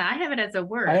 No, I have it as a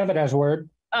Word. I have it as Word.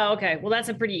 Oh, okay. Well, that's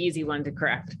a pretty easy one to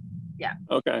correct. Yeah.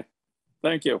 Okay,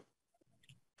 thank you.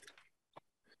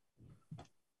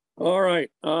 All right,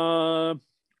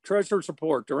 treasurer's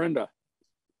report, Dorinda.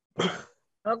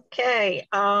 Okay,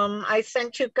 I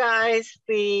sent you guys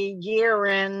the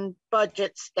year-end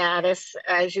budget status.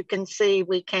 As you can see,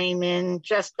 we came in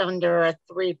just under a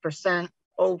 3%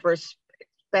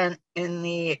 overspent in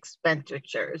the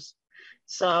expenditures.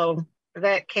 So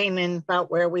that came in about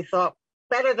where we thought,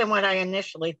 better than what I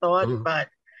initially thought, but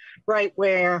right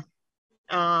where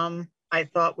I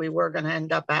thought we were going to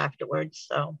end up afterwards.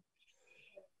 So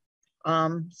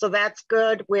that's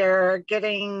good. We're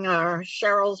getting,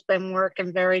 Cheryl's been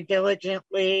working very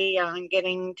diligently on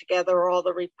getting together all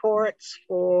the reports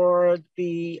for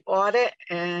the audit,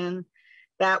 and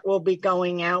that will be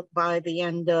going out by the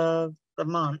end of the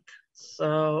month.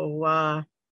 So,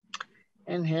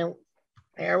 and here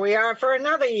we are for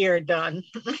another year done.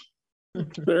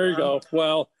 There you go.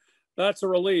 Well, that's a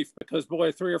relief, because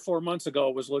boy, 3 or 4 months ago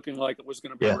it was looking like it was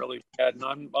going to be really bad.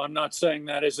 And I'm not saying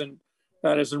that isn't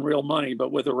real money,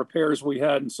 but with the repairs we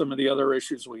had and some of the other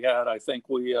issues we had, I think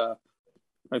we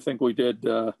did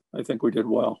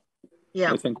well.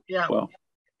 Yeah. I think well.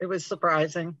 It was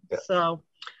surprising. Yeah. So,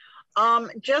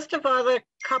 just about a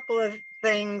couple of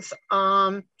things.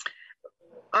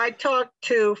 I talked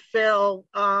to Phil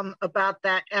about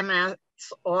that MS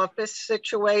office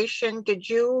situation. Did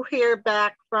you hear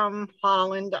back from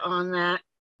Holland on that?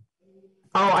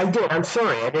 Oh, I did. I'm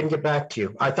sorry, I didn't get back to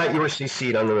you. I thought you were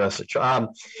CC'd on the message. No.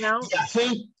 Yeah,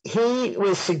 he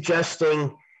was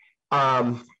suggesting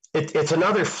it's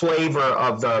another flavor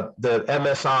of the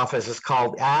MS Office. It's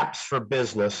called Apps for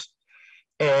Business,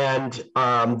 and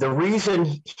the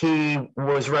reason he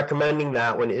was recommending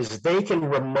that one is they can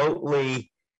remotely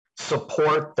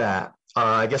support that.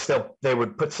 I guess they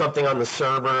would put something on the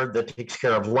server that takes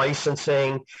care of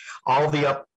licensing. All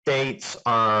the updates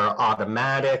are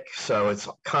automatic, so it's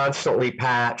constantly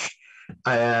patched,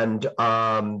 and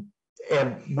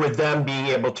with them being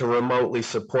able to remotely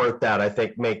support that, I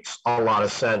think makes a lot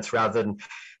of sense, rather than,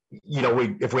 you know,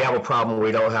 if we have a problem,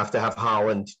 we don't have to have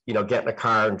Holland, you know, get in a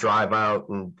car and drive out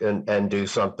and do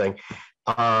something.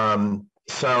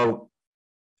 So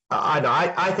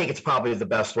I think it's probably the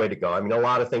best way to go. I mean, a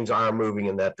lot of things are moving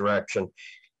in that direction.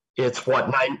 It's what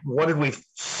did we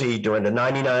see during the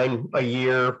 99 a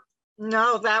year?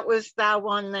 No, that was that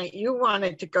one that you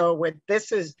wanted to go with.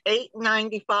 This is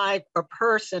 $8.95 a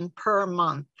person per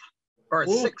month, or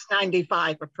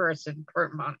 $6.95 a person per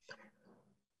month.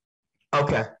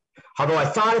 Okay. Although I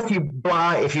thought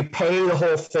if you pay the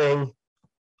whole thing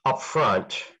up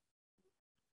front,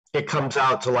 it comes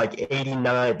out to like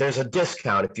 89. There's a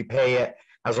discount if you pay it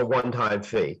as a one-time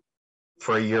fee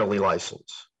for a yearly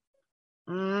license.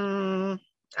 Not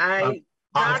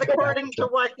according to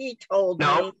what he told me.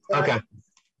 No? But, okay.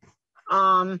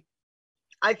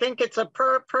 I think it's a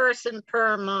per person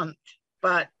per month,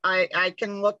 but I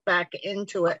can look back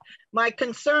into it. My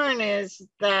concern is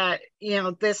that, you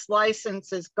know, this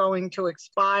license is going to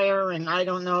expire, and I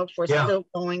don't know if we're still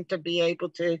going to be able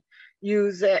to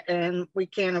use it, and we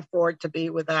can't afford to be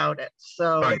without it.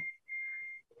 So,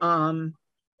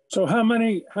 so how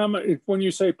many, when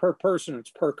you say per person, it's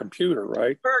per computer,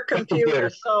 right? Per computer.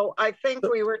 So I think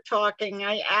we were talking,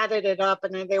 I added it up,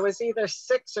 and there was either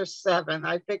 6 or 7.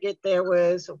 I figured there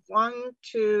was 1,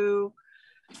 2,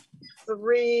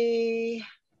 3,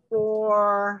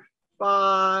 4,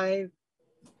 5,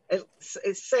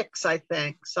 it's 6, I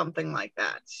think, something like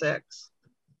that, 6.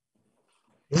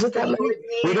 Isn't that many?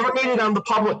 We don't need it on the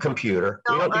public computer.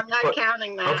 No, I'm not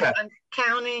counting that. Okay. I'm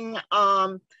counting,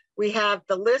 we have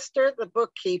the lister, the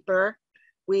bookkeeper.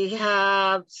 We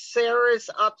have Sarah's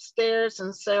upstairs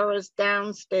and Sarah's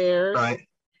downstairs. Right.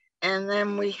 And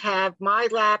then we have my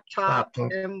laptop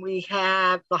and we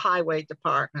have the highway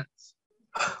departments.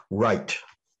 Right.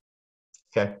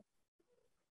 Okay.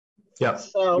 Yep.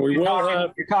 So you're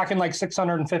talking like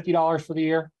 $650 for the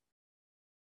year?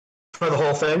 For the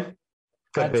whole thing?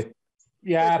 Could be.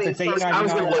 Yeah, if it's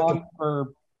 $8.99 a month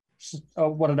for,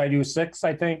 what did I do, 6,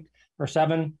 I think, or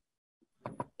 7?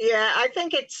 Yeah, I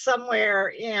think it's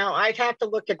somewhere, you know, I'd have to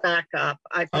look it back up.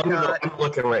 I forgot. I'm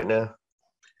looking right now.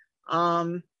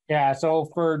 Yeah, so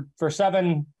for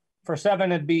 7,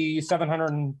 it'd be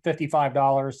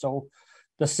 $755. So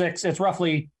the 6, it's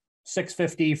roughly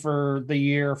 $650 for the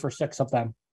year for 6 of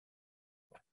them.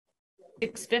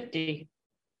 $650.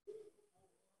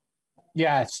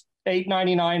 Yeah, it's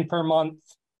 $8.99 per month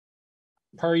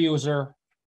per user.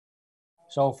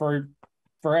 So for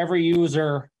every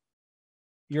user,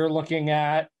 you're looking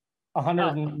at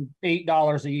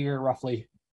 $108 a year, roughly.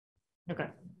 Okay.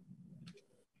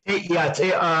 Yeah,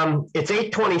 it's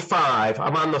 $825.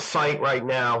 I'm on the site right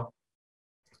now.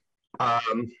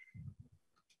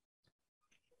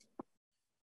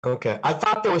 Okay, I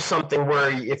thought there was something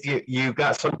where if you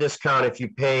got some discount if you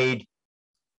paid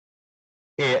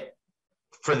it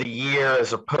for the year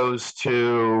as opposed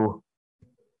to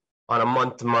on a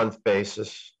month-to-month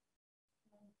basis.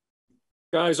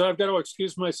 Guys, I've got to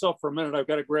excuse myself for a minute. I've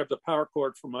got to grab the power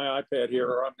cord from my iPad here,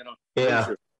 or I'm gonna.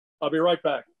 Yeah. I'll be right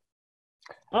back.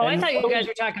 Oh, I thought you guys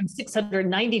were talking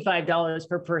 $695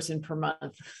 per person per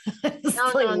month.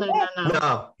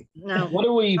 No. What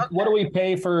do we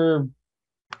pay for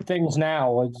things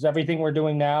now? Is everything we're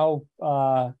doing now?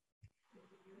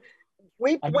 When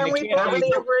we bought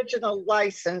the original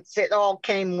license, it all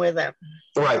came with it.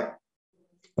 Right.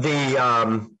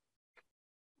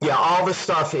 Yeah, all the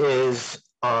stuff is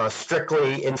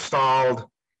strictly installed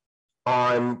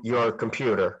on your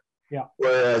computer. Yeah.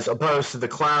 Whereas opposed to the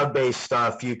cloud-based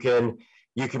stuff, you can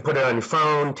put it on your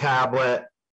phone, tablet,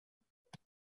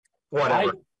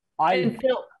 whatever.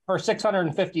 For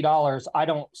 $650, I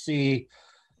don't see,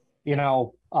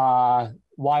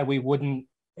 why we wouldn't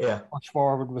push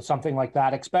forward with something like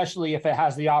that, especially if it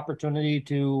has the opportunity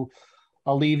to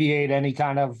alleviate any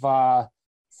kind of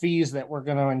fees that we're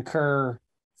going to incur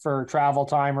for travel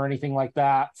time or anything like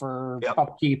that for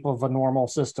upkeep of a normal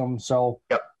system. So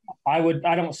I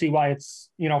don't see why it's,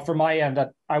 from my end,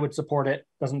 that I would support it.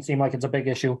 Doesn't seem like it's a big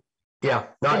issue. Yeah,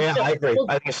 I agree.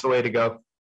 I think it's the way to go.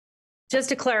 Just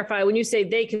to clarify, when you say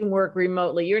they can work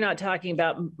remotely, you're not talking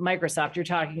about Microsoft, you're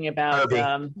talking about, okay.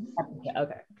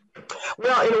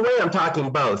 Well, in a way, I'm talking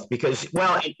both because,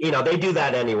 they do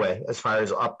that anyway, as far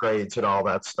as upgrades and all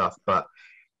that stuff. But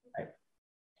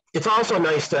it's also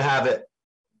nice to have it,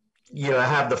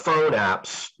 have the phone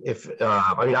apps.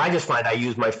 I just find I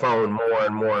use my phone more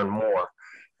and more and more,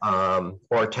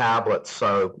 or tablets.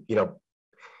 So,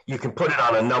 you can put it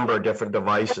on a number of different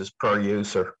devices per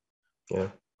user. Yeah.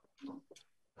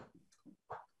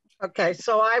 Okay,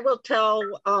 so I will tell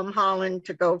Holland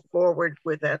to go forward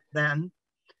with it then.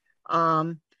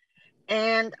 And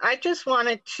I just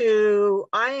wanted to,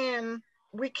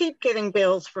 we keep getting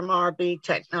bills from RB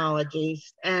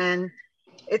Technologies, and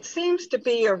it seems to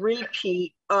be a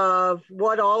repeat of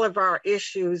what all of our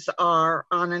issues are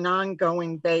on an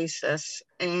ongoing basis.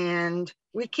 And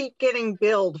we keep getting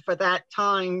billed for that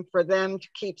time for them to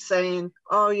keep saying,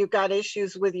 oh, you got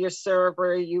issues with your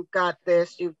server, you've got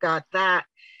this, you've got that.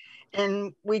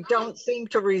 And we don't seem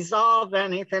to resolve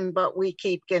anything, but we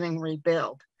keep getting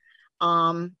rebilled.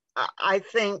 I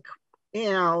think,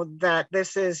 that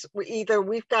this is either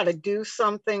we've got to do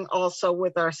something also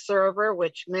with our server,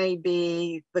 which may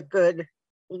be the good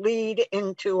lead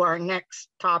into our next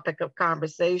topic of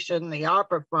conversation, the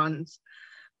ARPA funds.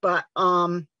 But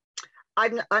I'm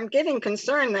getting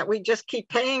concerned that we just keep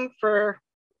paying for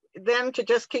them to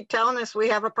just keep telling us we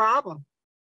have a problem.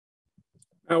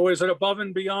 Now, is it above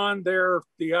and beyond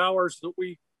the hours that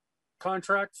we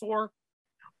contract for?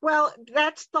 Well,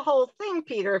 that's the whole thing,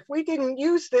 Peter. If we didn't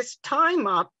use this time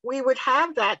up, we would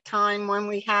have that time when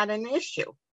we had an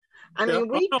issue. I mean,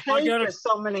 we pay for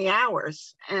so many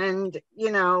hours, and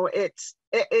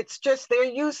it's just they're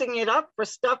using it up for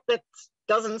stuff that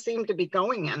doesn't seem to be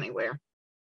going anywhere.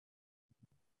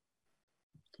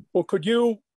 Well, could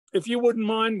you, if you wouldn't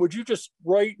mind, would you just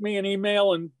write me an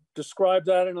email and describe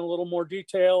that in a little more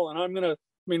detail? And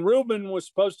Ruben was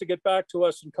supposed to get back to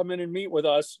us and come in and meet with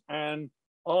us, and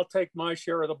I'll take my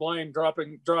share of the blame,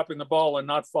 dropping the ball and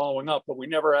not following up, but we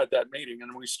never had that meeting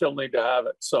and we still need to have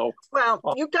it. So, well,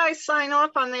 you guys sign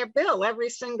off on their bill every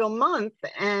single month.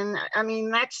 And I mean,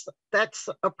 that's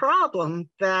a problem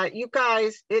that you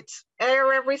guys, it's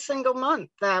air every single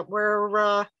month that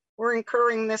we're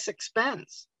incurring this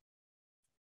expense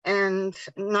and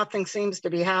nothing seems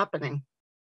to be happening.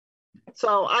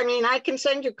 So, I mean, I can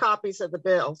send you copies of the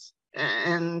bills.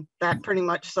 And that pretty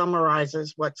much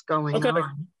summarizes what's going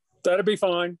on. That'd be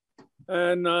fine.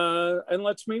 And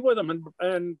let's meet with them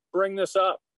and bring this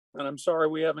up. And I'm sorry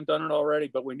we haven't done it already,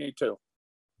 but we need to.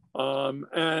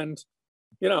 And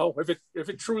you know, if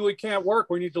it truly can't work,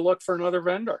 we need to look for another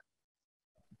vendor.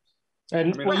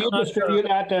 And will you distribute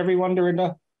that to everyone,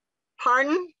 Dorinda?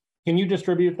 Pardon? Can you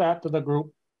distribute that to the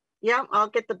group? Yeah, I'll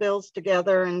get the bills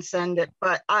together and send it.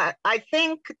 But I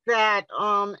think that,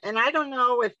 and I don't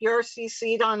know if you're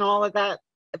CC'd on all of that,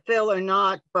 Phil, or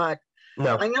not, but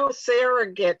no. I know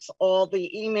Sarah gets all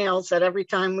the emails that every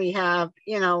time we have,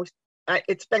 you know,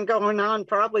 it's been going on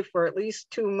probably for at least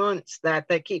 2 months that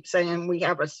they keep saying we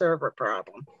have a server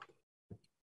problem.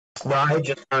 Well, I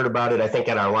just heard about it, I think,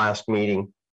 at our last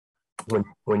meeting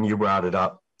when you brought it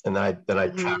up. And I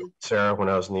chatted with Sarah when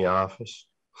I was in the office.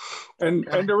 And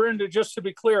Dorinda, just to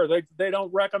be clear, they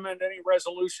don't recommend any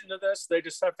resolution to this. They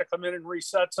just have to come in and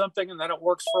reset something, and then it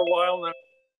works for a while, and then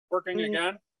working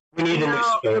again. We need a new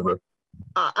server.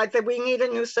 I think we need a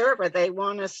new server. They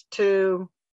want us to,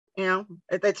 you know,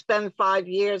 it's been 5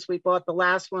 years. We bought the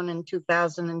last one in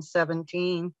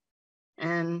 2017,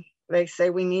 and they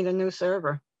say we need a new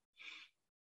server.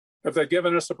 Have they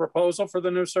given us a proposal for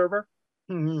the new server?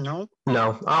 No.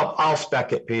 No, I'll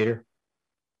spec it, Peter.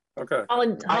 Okay. I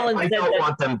don't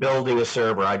want them building a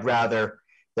server. I'd rather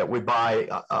that we buy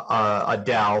a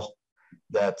Dell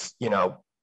that's, you know,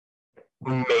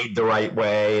 made the right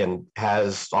way and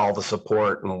has all the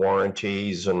support and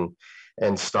warranties and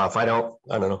stuff. I don't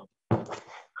know.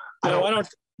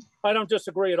 I don't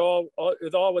disagree at all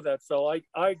with that, Phil.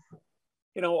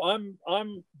 You know,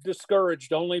 I'm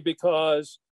discouraged only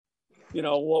because, you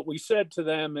know, what we said to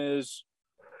them is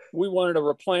we wanted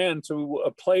a plan to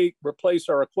replace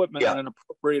our equipment in an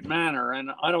appropriate manner. And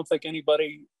I don't think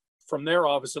anybody from their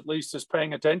office, at least, is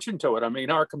paying attention to it. I mean,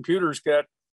 our computers get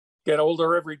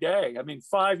older every day. I mean,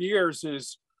 5 years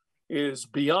is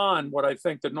beyond what I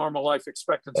think the normal life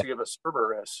expectancy of a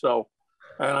server is. So,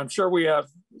 and I'm sure we have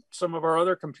some of our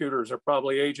other computers are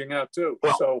probably aging out too.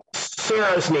 Well, so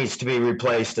Sarah's needs to be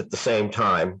replaced at the same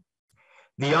time.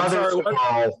 The others are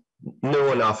all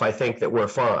new enough, I think, that we're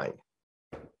fine.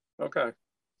 Okay.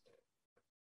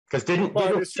 Because didn't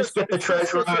just get the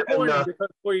treasurer and because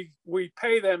we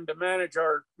pay them to manage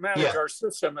our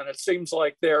system, and it seems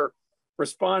like they're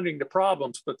responding to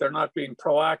problems, but they're not being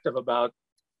proactive about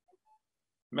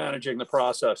managing the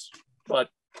process.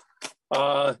 But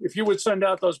if you would send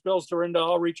out those bills, Dorinda,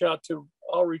 I'll reach out to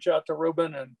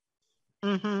Ruben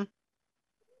and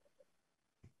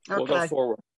we'll go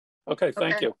forward. Okay,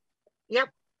 thank you. Yep.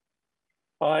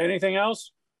 Anything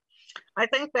else? I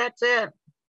think that's it.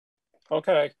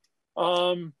 Okay.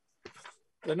 The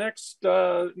next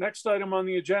item on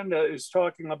the agenda is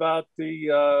talking about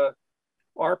the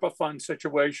ARPA fund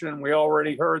situation. We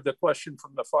already heard the question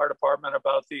from the fire department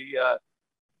about the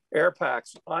air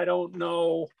packs. I don't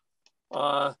know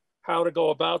how to go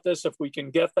about this. If we can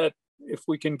get that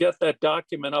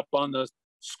document up on the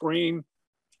screen,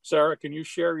 Sarah, can you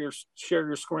share your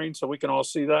screen so we can all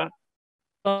see that?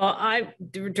 Well,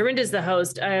 Dorinda's the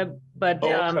host, but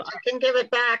I can give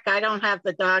it back. I don't have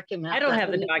the document. I don't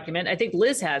have the document. I think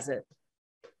Liz has it.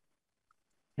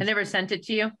 I never sent it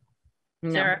to you,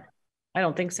 Sarah? No, I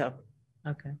don't think so.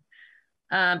 Okay.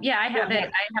 Yeah, I have it.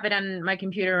 I have it on my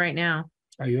computer right now.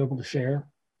 Are you able to share?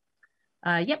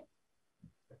 Yep.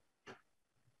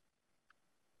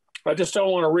 I just don't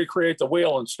want to recreate the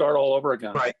wheel and start all over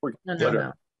again. Right.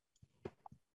 No.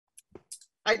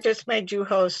 I just made you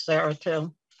host, Sarah,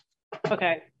 too.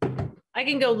 Okay. I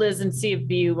can go, Liz, and see if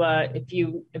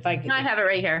I can. I have it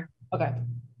right here. Okay.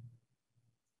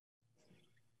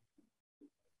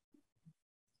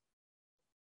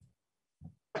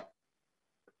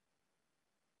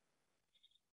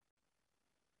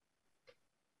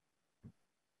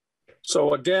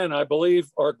 So again, I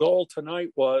believe our goal tonight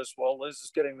was, while Liz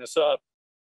is getting this up,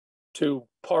 to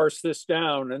parse this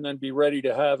down and then be ready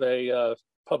to have a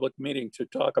public meeting to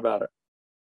talk about it.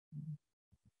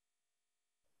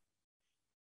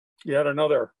 Yet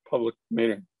another public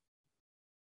meeting.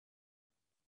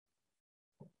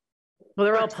 Well,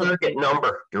 they're all target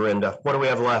number, Dorinda. What do we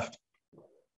have left?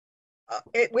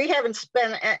 We haven't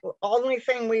spent. Only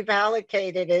thing we've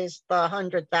allocated is the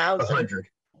 100,000. 100.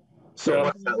 So Yeah.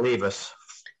 what does that leave us?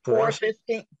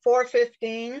 415,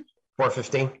 415.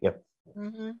 415, yep.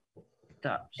 And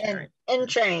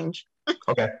change.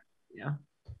 Okay. Yeah.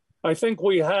 I think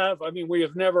we have, I mean, we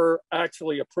have never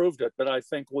actually approved it, but I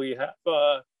think we have,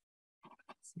 I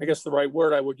guess the right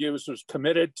word I would use was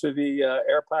committed to the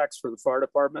air packs for the fire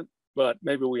department, but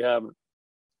maybe we haven't.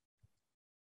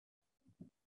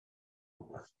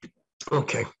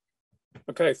 Okay.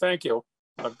 Okay, thank you.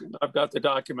 I've got the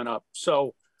document up.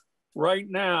 So right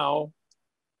now,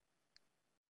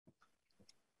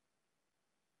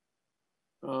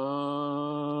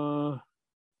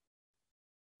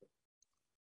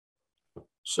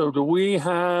 so do we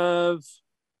have?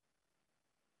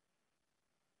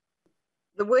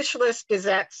 The wish list is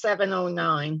at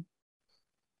 709.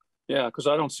 Yeah, because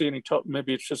I don't see any,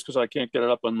 maybe it's just because I can't get it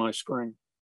up on my screen.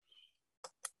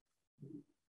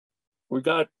 We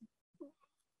got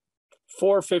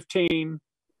 415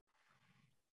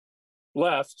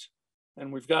 left,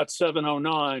 and we've got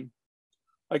 709.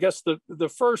 I guess the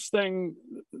first thing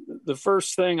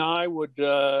I would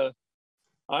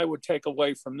take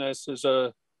away from this is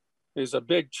a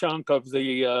big chunk of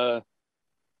the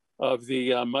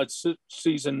mud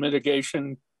season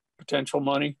mitigation potential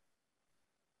money.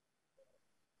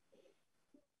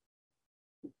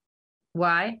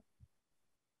 Why?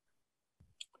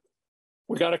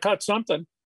 We got to cut something.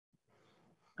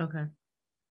 Okay.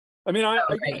 I mean, I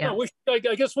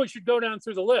guess we should go down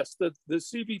through the list. The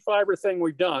CV fiber thing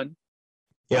we've done.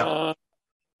 Yeah.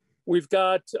 We've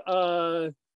got,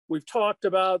 we've talked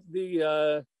about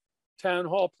the town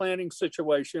hall planning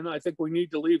situation. I think we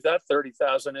need to leave that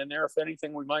 30,000 in there. If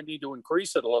anything, we might need to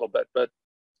increase it a little bit, but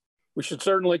we should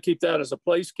certainly keep that as a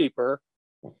placekeeper.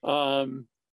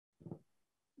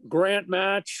 Grant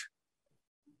match.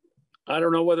 I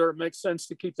don't know whether it makes sense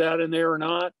to keep that in there or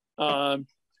not.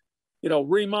 You know,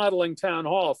 remodeling town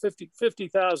hall,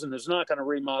 50,000 is not going to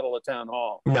remodel a town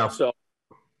hall. No. So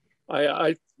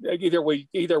I either we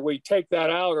take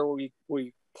that out or we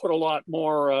put a lot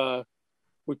more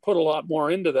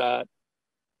into that.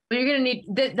 But you're going to need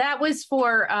that was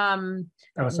for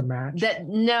That was a match.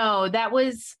 That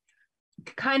was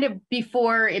kind of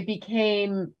before it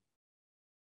became,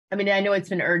 I mean, I know it's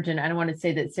been urgent. I don't want to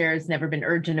say that Sarah's never been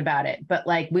urgent about it, but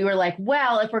like, we were like,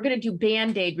 well, if we're going to do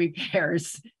Band-Aid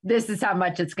repairs, this is how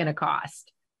much it's going to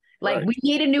cost. Like, Right. We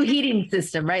need a new heating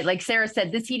system, right? Like Sarah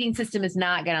said, this heating system is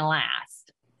not going to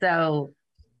last. So.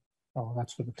 Oh,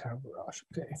 that's for the town garage.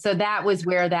 Okay. So that was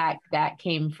where that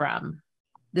came from.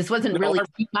 This wasn't really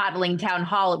remodeling town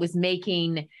hall. It was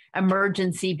making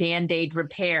emergency Band-Aid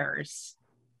repairs.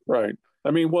 Right. I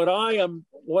mean, what I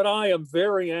am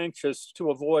very anxious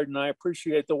to avoid, and I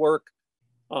appreciate the work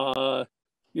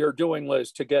you're doing,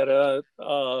 Liz, to get a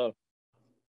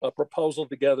proposal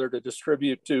together to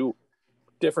distribute to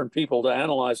different people to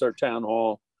analyze our town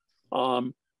hall.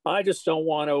 I just don't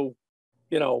want to,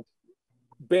 you know,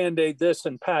 Band-Aid this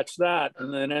and patch that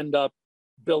and then end up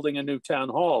building a new town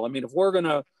hall. I mean, if we're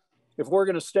gonna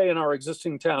stay in our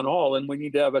existing town hall, then we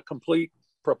need to have a complete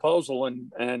proposal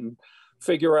and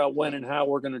figure out when and how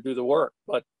we're going to do the work.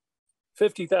 But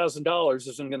 $50,000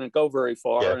 isn't going to go very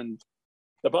far. Yeah. And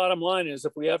the bottom line is,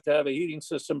 if we have to have a heating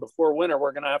system before winter,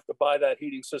 we're going to have to buy that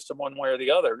heating system one way or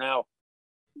the other. Now,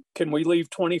 can we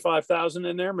leave 25,000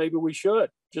 in there? Maybe we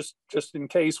should, just in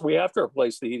case we have to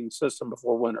replace the heating system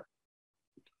before winter.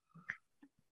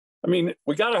 I mean,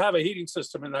 we got to have a heating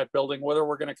system in that building, whether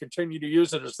we're going to continue to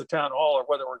use it as the town hall or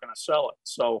whether we're going to sell it.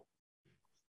 So.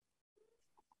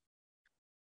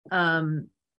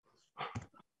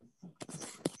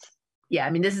 Yeah, I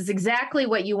mean, this is exactly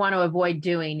what you want to avoid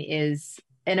doing, is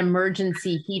an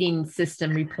emergency heating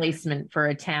system replacement for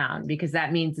a town, because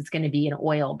that means it's going to be an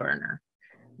oil burner,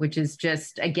 which is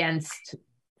just against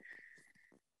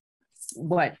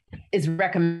what is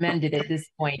recommended at this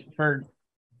point for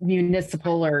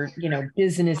municipal or, you know,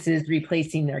 businesses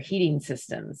replacing their heating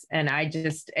systems. And I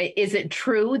just, is it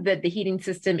true that the heating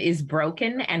system is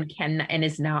broken and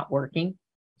is not working?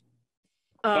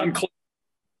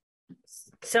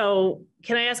 So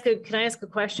can I ask a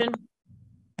question?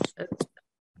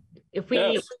 If we,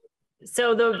 yes.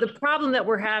 So the problem that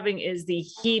we're having is the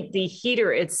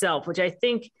heater itself, which I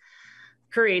think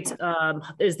creates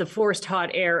is the forced hot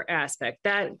air aspect.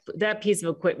 That piece of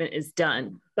equipment is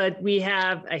done, but we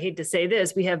have, I hate to say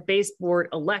this, we have baseboard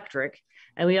electric,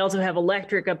 and we also have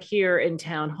electric up here in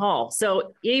town hall.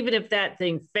 So even if that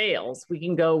thing fails, we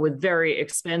can go with very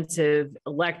expensive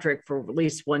electric for at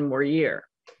least one more year.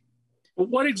 Well,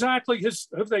 what exactly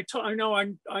have they taught?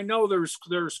 I know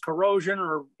there's corrosion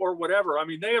or whatever. I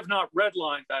mean, they have not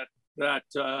redlined that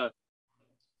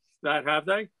have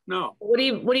they? No. What do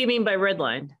you mean by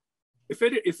redlined?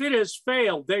 if it has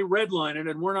failed, they redline it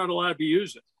and we're not allowed to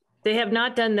use it. They have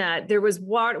not done that. There was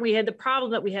water. We had the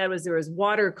problem that we had was there was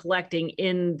water collecting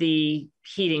in the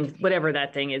heating, whatever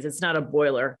that thing is. It's not a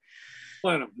boiler.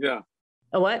 Plenum, yeah.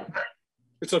 A what?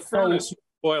 It's a furnace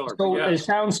boiler. So yeah. it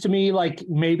sounds to me like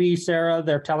maybe, Sarah,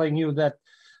 they're telling you that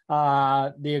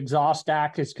the exhaust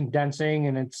stack is condensing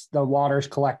and it's the water's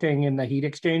collecting in the heat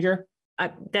exchanger.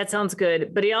 That sounds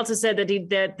good. But he also said that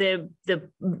the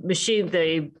machine,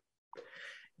 the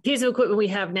piece of equipment we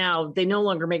have now, they no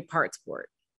longer make parts for it.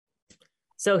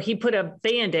 So he put a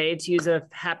Band-Aid, to use a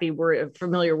happy word, a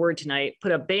familiar word tonight,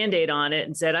 put a Band-Aid on it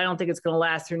and said, I don't think it's going to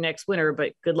last through next winter,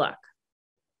 but good luck.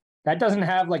 That doesn't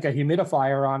have like a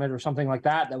humidifier on it or something like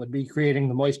that would be creating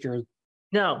the moisture.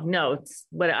 No,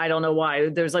 but I don't know why.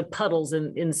 There's like puddles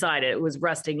inside it. It was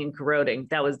rusting and corroding.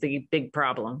 That was the big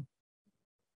problem.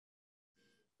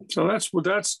 So that's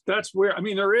where, I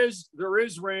mean, there is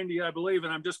Randy, I believe,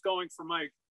 and I'm just going from my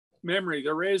memory.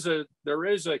 There is a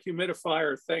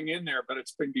humidifier thing in there, but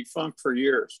it's been defunct for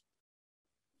years.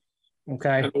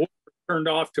 Okay. And the water turned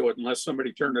off to it unless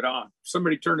somebody turned it on. If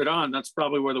somebody turned it on, that's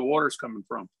probably where the water's coming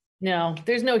from. No,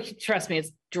 there's no, trust me,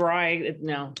 it's dry.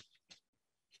 No.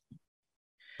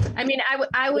 I mean,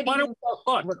 I would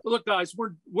look, guys,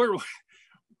 we're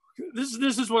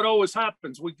this is what always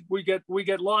happens. We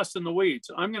get lost in the weeds.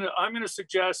 I'm gonna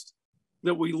suggest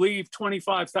that we leave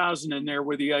 25,000 in there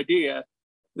with the idea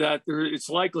that it's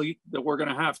likely that we're going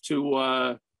to have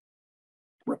to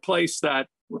replace that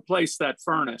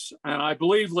furnace. And I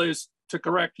believe, Liz, to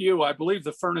correct you, I believe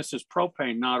the furnace is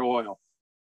propane, not oil.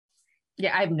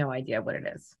 Yeah, I have no idea what it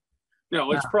is.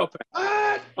 No, it's propane.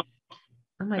 Oh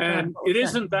my and God, it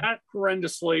isn't that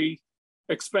horrendously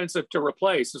expensive to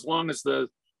replace as long as the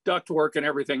ductwork and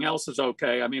everything else is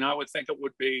okay. I mean, I would think it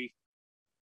would be,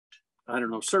 I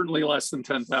don't know, certainly less than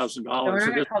 $10,000. So we're not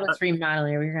going to call this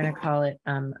remodeling. We're going to call it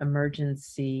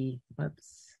emergency.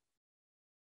 Whoops.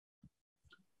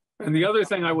 And the other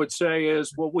thing I would say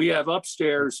is what we have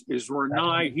upstairs is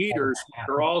Renai heaters, which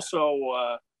are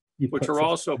also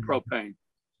propane.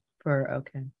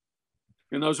 Okay.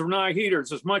 And those Renai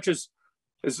heaters, as much as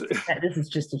this is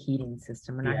just a heating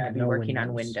system. We're not going to be working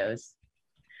on windows.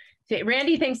 See,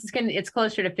 Randy thinks it's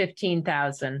closer to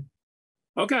 15,000.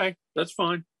 Okay, that's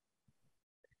fine.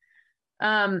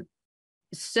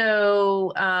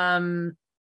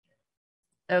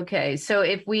 Okay, so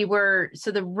if we were, so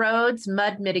the roads,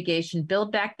 mud mitigation,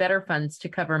 Build Back Better funds to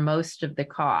cover most of the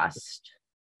cost.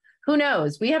 Who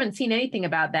knows? We haven't seen anything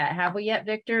about that, have we yet,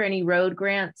 Victor? Any road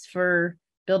grants for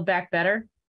Build Back Better?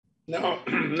 No,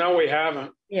 we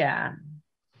haven't. Yeah.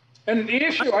 And the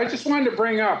issue I just wanted to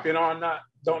bring up,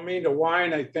 don't mean to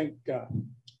whine, I think,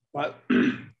 but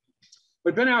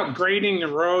we've been out grading the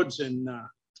roads and,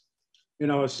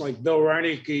 it's like Bill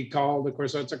Reineke called, of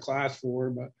course, that's a class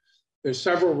 4, but there's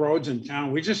several roads in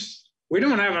town. We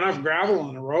don't have enough gravel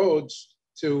on the roads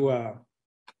to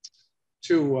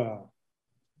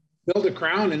build a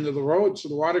crown into the road so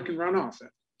the water can run off it.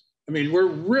 I mean, we're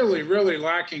really, really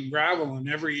lacking gravel, and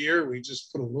every year we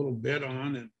just put a little bit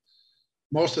on, and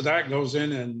most of that goes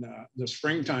in the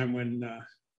springtime when,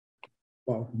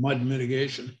 mud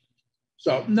mitigation.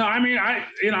 So, no, I mean,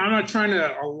 I'm not trying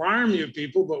to alarm you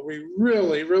people, but we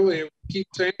really, really keep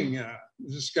saying we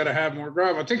just got to have more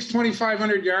gravel. It takes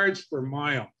 2,500 yards per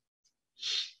mile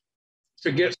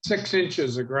to get 6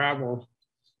 inches of gravel,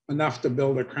 enough to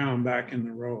build a crown back in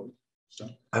the road. So,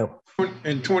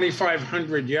 in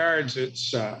 2,500 yards,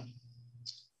 it's around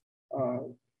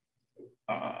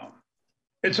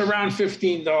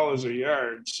 $15 a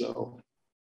yard. So,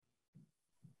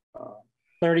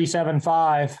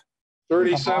 37.5.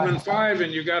 37.5,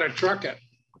 and you got to truck it.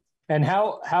 And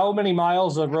how many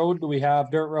miles of road do we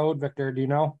have? Dirt road, Victor? Do you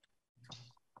know?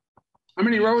 How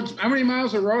many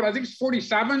miles of road? I think it's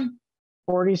 47.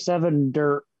 47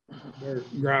 dirt.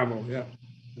 Gravel, yeah.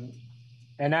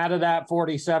 And out of that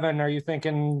 47, are you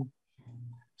thinking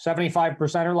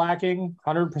 75% are lacking,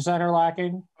 100% are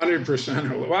lacking?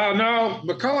 100%. Well, no,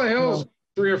 McCullough Hill's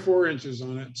 3 or 4 inches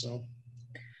on it. So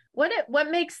what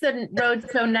makes the road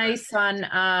so nice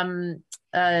on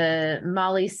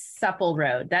Molly Supple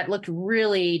Road? That looked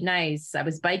really nice. I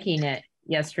was biking it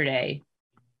yesterday,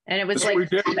 and it was like we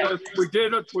did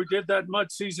that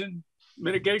mud season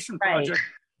mitigation project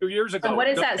 2 years ago. So what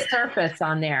is that surface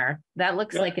on there? That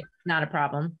looks like it's not a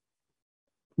problem.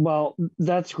 Well,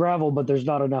 that's gravel, but there's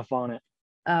not enough on it.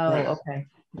 Oh, okay.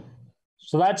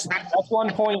 So that's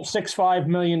 $1.65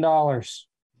 million.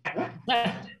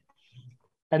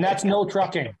 And that's no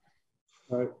trucking.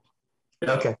 Right.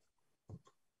 Okay.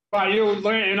 But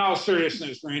in all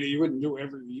seriousness, Randy, you wouldn't do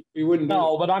every. You wouldn't.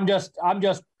 No, but I'm just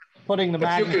putting the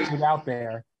If you could- magnitude out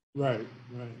there. Right,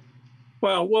 right.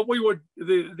 Well, what we would,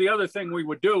 the other thing we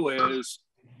would do is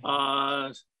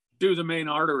do the main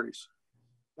arteries.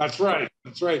 That's right.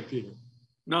 That's right, Peter.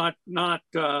 Not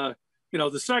you know,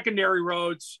 the secondary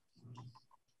roads,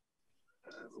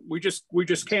 we just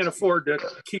can't afford to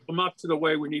keep them up to the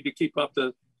way we need to keep up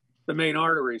the main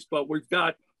arteries. But we've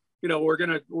got, you know, we're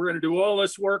gonna do all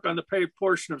this work on the paved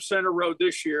portion of Center Road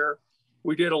this year.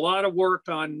 We did a lot of work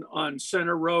on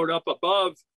Center Road up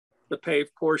above the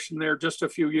paved portion there just a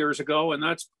few years ago, and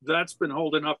that's been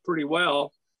holding up pretty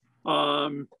well.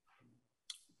 You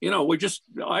know,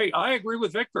 I agree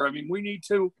with Victor. I mean, we need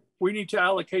to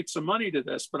allocate some money to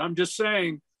this, but I'm just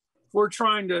saying, if we're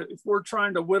trying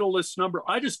to whittle this number,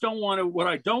 I just don't want to. What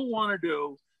I don't want to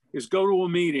do is go to a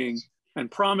meeting and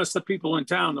promise the people in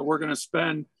town that we're going to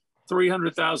spend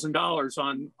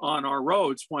 $300,000 on our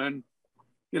roads when,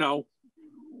 you know,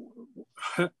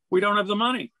 we don't have the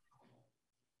money.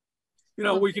 You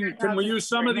know, can we use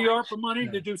some of the ARPA money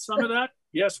to do some of that?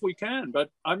 Yes, we can. But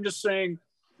I'm just saying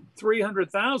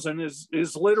 300,000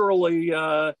 is literally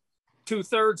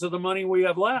 2/3 of the money we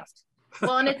have left.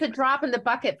 Well, and it's a drop in the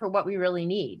bucket for what we really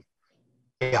need.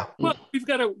 Yeah. Well, we've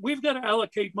got to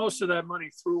allocate most of that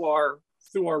money through our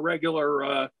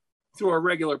regular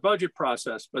budget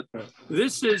process. But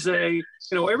this is you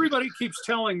know, everybody keeps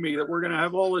telling me that we're going to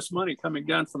have all this money coming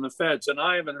down from the feds, and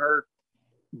I haven't heard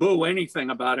anything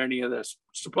about any of this.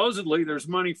 Supposedly there's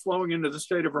money flowing into the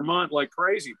state of Vermont like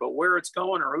crazy, but where it's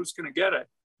going or who's going to get it.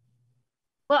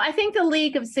 Well, I think the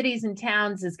League of Cities and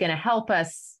Towns is going to help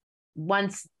us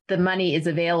once the money is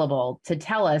available to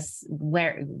tell us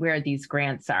where these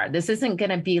grants are. This isn't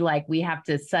going to be like we have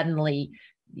to suddenly,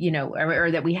 you know,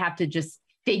 or that we have to just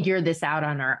figure this out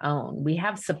on our own. We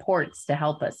have supports to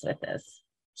help us with this.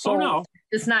 So no,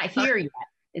 it's not here yet.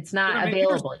 It's not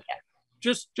available yet.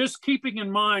 Just keeping in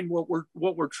mind what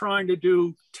we're trying to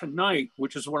do tonight,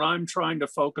 which is what I'm trying to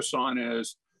focus on,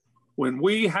 is when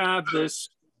we have this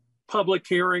public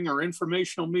hearing or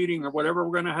informational meeting or whatever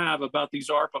we're going to have about these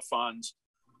ARPA funds,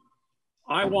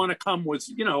 I want to come with,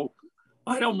 you know,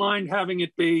 I don't mind having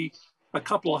it be a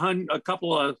couple of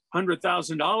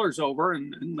 $100,000 over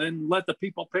and then let the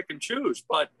people pick and choose.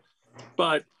 But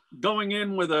going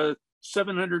in with a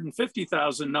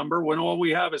 750,000 number when all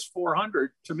we have is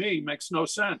 400, to me makes no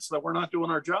sense. That we're not doing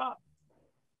our job.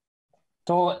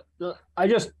 So I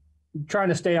just trying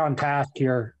to stay on task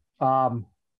here.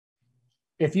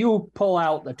 If you pull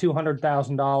out the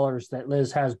 $200,000 that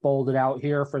Liz has bolded out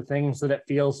here for things that it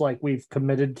feels like we've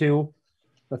committed to,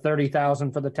 the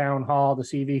 30,000 for the town hall, the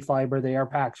CV fiber, the air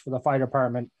packs for the fire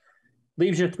department,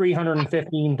 leaves you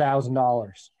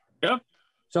 $315,000. Yep.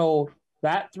 So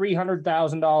that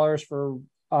 $300,000 for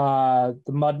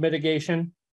the mud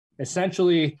mitigation,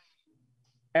 essentially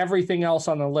everything else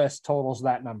on the list totals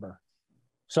that number.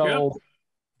 So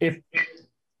if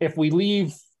we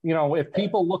leave, you know, if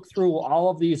people look through all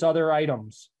of these other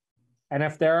items, and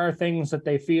if there are things that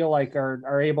they feel like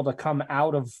are able to come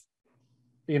out of,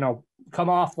 you know, come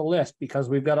off the list because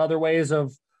we've got other ways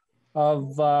of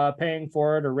paying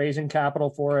for it or raising capital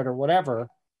for it or whatever,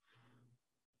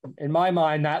 in my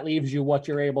mind, that leaves you what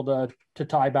you're able to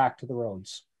tie back to the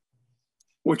roads.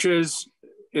 Which is,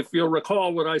 If you'll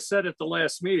recall what I said at the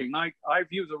last meeting, I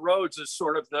view the roads as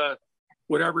sort of the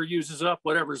whatever uses up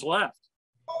whatever's left.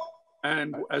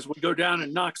 And as we go down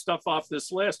and knock stuff off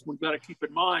this list, we've got to keep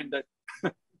in mind that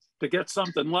to get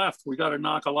something left, we got to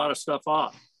knock a lot of stuff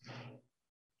off.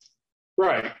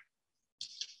 Right.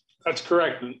 That's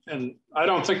correct. And I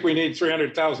don't think we need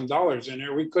 $300,000 in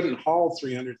there. We couldn't haul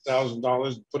 $300,000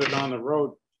 and put it on the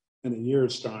road in a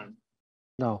year's time.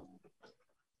 No.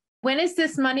 When does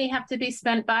this money have to be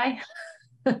spent by?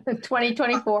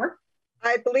 2024?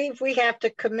 I believe we have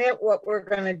to commit what we're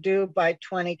going to do by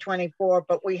 2024,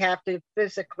 but we have to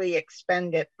physically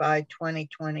expend it by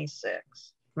 2026.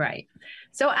 Right.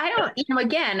 So I don't, you know,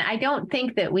 again, I don't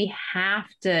think that we have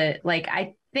to, like,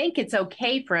 I think it's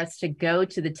okay for us to go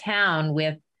to the town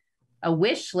with a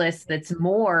wish list that's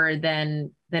more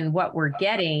than what we're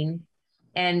getting,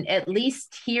 and at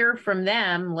least hear from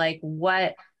them, like,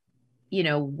 what, you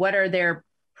know, what are their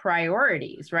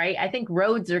priorities, right? I think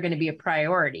roads are going to be a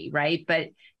priority, right? But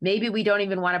maybe we don't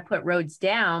even want to put roads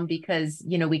down because,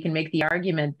 you know, we can make the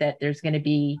argument that there's going to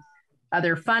be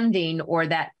other funding, or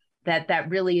that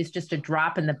really is just a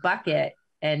drop in the bucket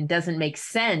and doesn't make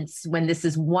sense when this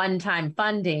is one-time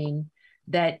funding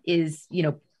that is, you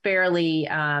know, fairly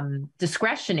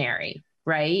discretionary,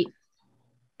 right?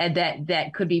 And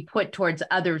that could be put towards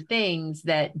other things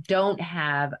that don't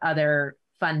have other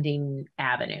funding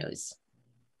avenues.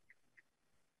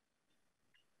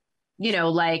 you know,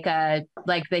 like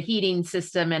the heating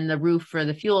system and the roof for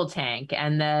the fuel tank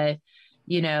and the,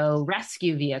 you know,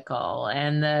 rescue vehicle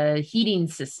and the heating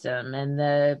system and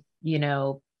the, you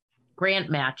know, grant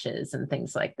matches and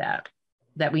things like that,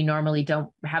 that we normally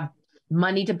don't have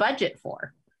money to budget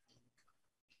for.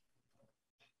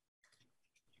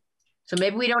 So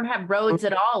maybe we don't have roads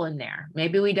at all in there.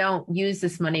 Maybe we don't use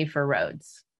this money for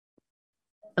roads.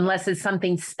 Unless it's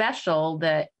something special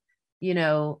that, you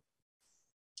know.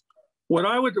 What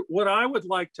I would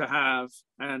like to have,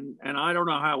 and I don't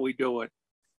know how we do it,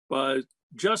 but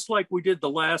just like we did the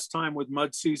last time with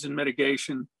mud season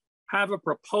mitigation, have a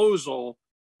proposal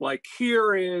like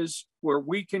here is where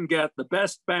we can get the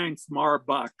best bang from our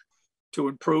buck to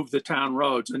improve the town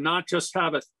roads, and not just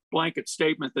have a blanket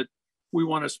statement that we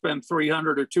want to spend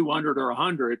 300 or 200 or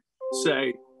 100.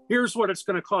 Say, here's what it's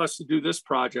going to cost to do this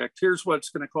project. Here's what it's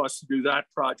going to cost to do that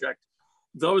project.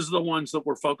 Those are the ones that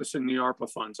we're focusing the ARPA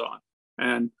funds on.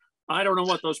 And I don't know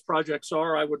what those projects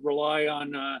are. I would rely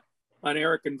on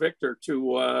Eric and Victor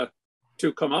to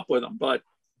come up with them. But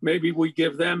maybe we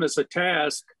give them as a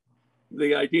task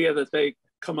the idea that they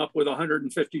come up with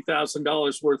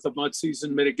 $150,000 worth of mud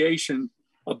season mitigation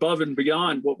above and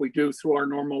beyond what we do through our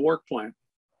normal work plan.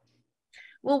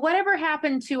 Well, whatever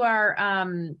happened to our,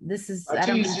 this is, I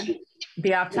don't want to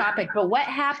be off topic, but what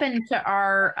happened to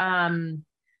our,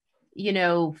 you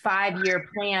know, 5-year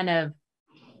plan of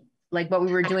like what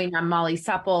we were doing on Molly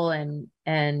Supple and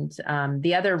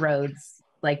the other roads,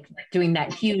 like doing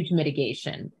that huge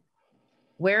mitigation?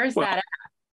 Where is that at?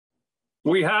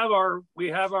 We have our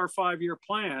 5-year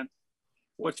plan.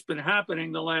 What's been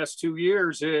happening the last 2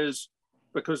 years is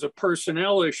because of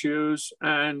personnel issues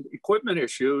and equipment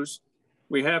issues,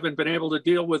 we haven't been able to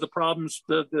deal with the problems,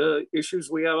 the issues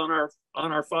we have on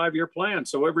our 5-year plan.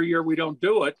 So every year we don't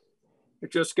do it,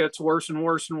 it just gets worse and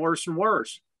worse and worse and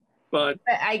worse. But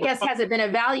I guess, has it been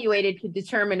evaluated to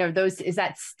determine of those, is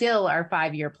that still our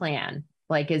 5-year plan?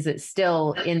 Like, is it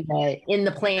still in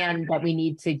the plan that we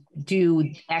need to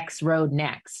do X road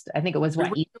next? I think it was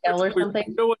what, East Hill or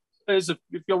something? If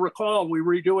you'll recall, we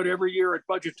redo it every year at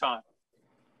budget time.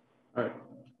 All right.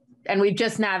 And we've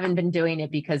just haven't been doing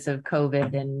it because of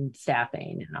COVID and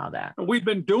staffing and all that. We've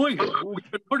been doing it.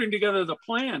 We've been putting together the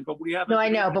plan, but we haven't. No, I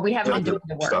know, but we haven't been doing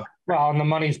the work. Well, and the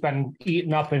money's been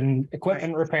eaten up in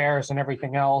equipment repairs and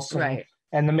everything else. And, right.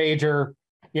 And the major,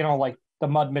 you know, like the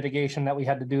mud mitigation that we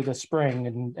had to do this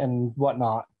spring and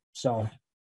whatnot. So.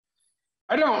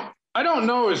 I don't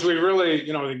know as we really,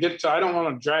 you know, to get to, I don't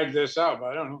want to drag this out,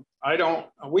 but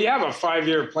we have a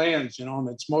 5-year plans, you know, and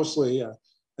it's mostly,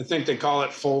 I think they call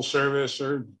it full service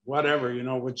or whatever, you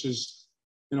know, which is,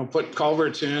 you know, put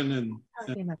culverts in and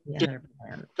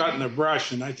cutting the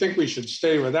brush. And I think we should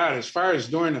stay with that. As far as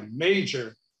doing a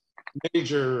major,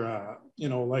 you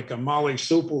know, like a Molly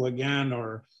Supple again,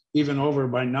 or even over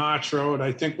by Notch Road,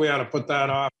 I think we ought to put that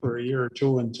off for a year or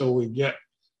two until we get.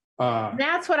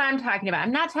 That's what I'm talking about.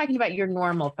 I'm not talking about your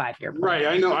normal 5-year plan. Right.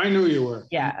 I knew you were.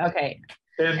 Yeah. Okay.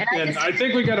 And I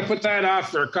think we got to put that off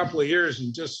for a couple of years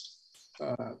and just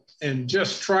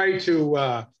try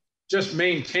to just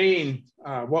maintain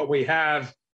what we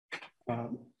have.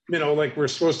 You know, like we're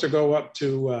supposed to go up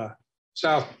to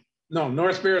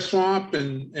North Bear Swamp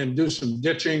and do some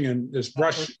ditching and there's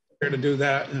brush there to do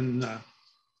that and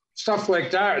stuff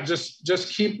like that.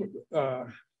 Just keep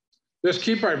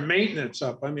our maintenance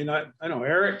up. I mean, I know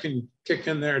Eric can kick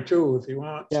in there too if he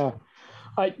wants. Yeah.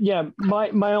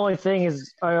 My only thing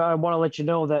is I want to let you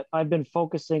know that I've been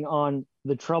focusing on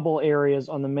the trouble areas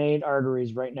on the main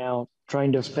arteries right now,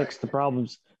 trying to fix the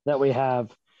problems that we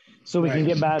have so we can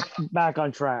get back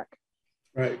on track.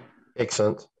 Right. Makes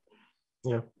sense.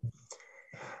 Yeah.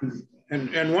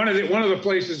 And one of the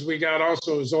places we got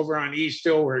also is over on East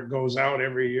Hill where it goes out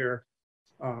every year.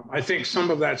 I think some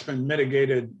of that's been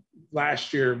mitigated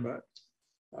last year, but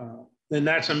then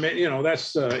that's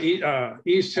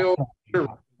East Hill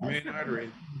main artery.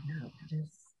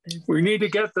 We need to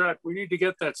get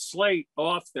that slate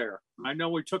off there. I know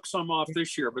we took some off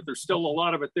this year, but there's still a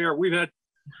lot of it there. We've had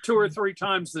 2 or 3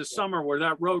 times this summer where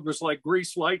that road was like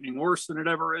grease lightning, worse than it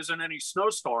ever is in any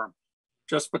snowstorm,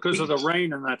 just because of the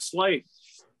rain and that slate.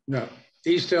 No,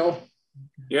 East Hill.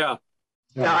 Yeah.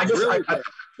 Yeah, I a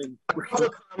couple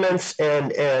of comments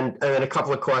and then a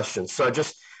couple of questions. So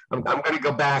I'm going to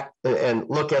go back and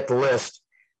look at the list.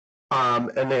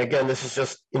 And then again, this is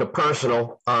just, you know,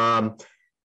 personal.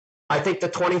 I think the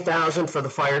 $20,000 for the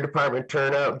fire department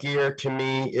turnout gear to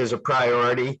me is a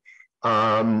priority.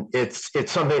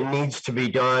 It's something that needs to be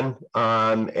done.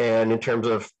 And in terms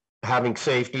of having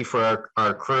safety for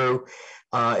our crew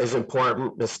is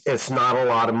important. It's not a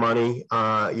lot of money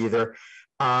either.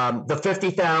 The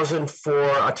 50,000 for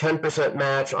a 10%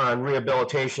 match on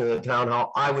rehabilitation of the town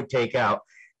hall, I would take out.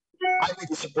 I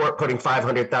would support putting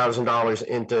 $500,000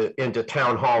 into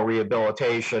town hall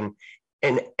rehabilitation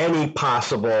in any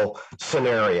possible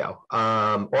scenario,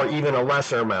 or even a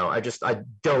lesser amount.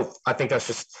 I think that's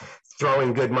just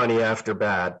throwing good money after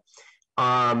bad.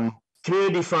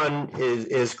 Community fund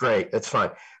is great. It's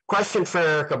fine. Question for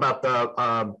Eric about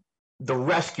the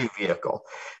rescue vehicle.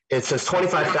 It says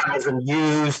 25,000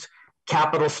 used.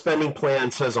 Capital spending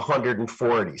plan says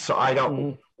 140. So I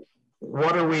don't.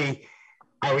 What are we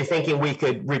thinking we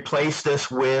could replace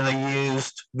this with a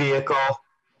used vehicle?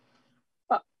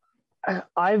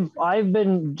 I've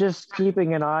been just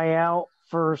keeping an eye out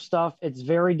for stuff. It's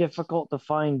very difficult to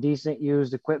find decent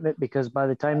used equipment because by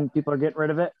the time people are getting rid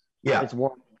of it, it's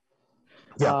worn.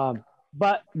 Yeah.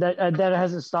 But that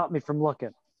hasn't stopped me from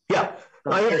looking. Yeah.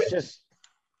 It's just.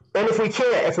 And if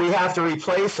we have to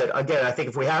replace it, again, I think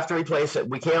if we have to replace it,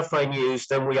 we can't find used,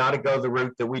 then we ought to go the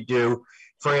route that we do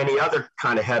for any other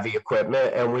kind of heavy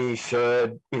equipment. And we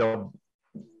should,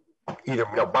 either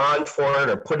bond for it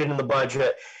or put it in the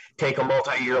budget, take a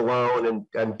multi-year loan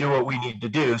and do what we need to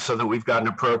do so that we've got an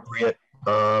appropriate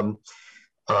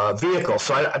vehicle.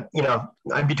 So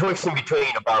I'm betwixt and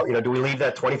between about, do we leave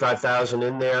that 25,000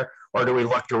 in there, or do we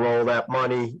look to roll that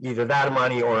money, either that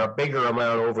money or a bigger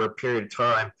amount over a period of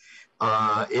time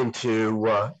into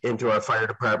our fire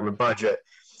department budget?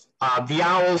 The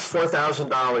owls,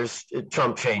 $4,000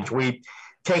 chump change. We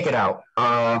take it out.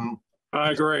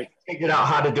 I agree. Figured out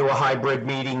how to do a hybrid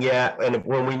meeting yet, and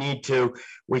when we need to,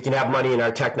 we can have money in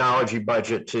our technology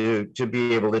budget to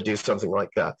be able to do something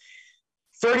like that.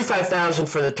 35,000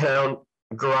 for the town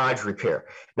garage repair.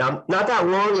 Now, not that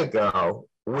long ago,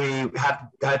 we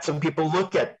had some people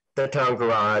look at the town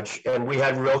garage, and we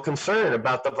had real concern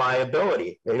about the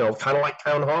viability. Kind of like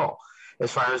town hall,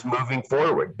 as far as moving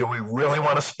forward. Do we really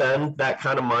want to spend that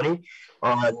kind of money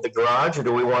on the garage, or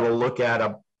do we want to look at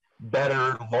a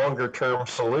better, longer-term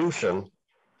solution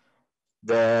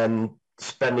than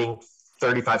spending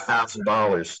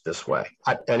 $35,000 this way?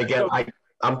 And again,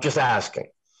 I'm just asking.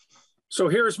 So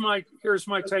here's my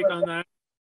take on that.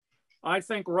 I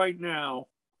think right now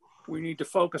we need to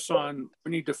focus on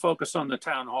the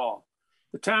town hall.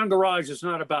 The town garage is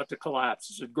not about to collapse.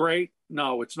 Is it great?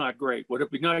 No, it's not great. Would it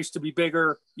be nice to be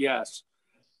bigger? Yes.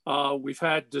 We've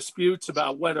had disputes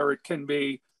about whether it can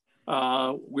be.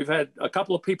 We've had a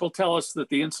couple of people tell us that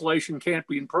the insulation can't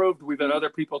be improved. We've had other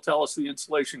people tell us the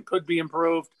insulation could be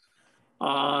improved.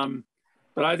 But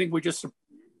I think we just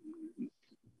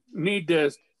need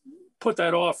to put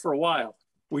that off for a while.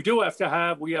 We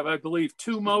have, I believe,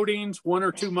 one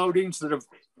or two modines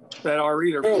that are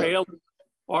either failed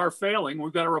or failing.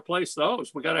 We've got to replace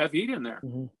those. We got to have heat in there.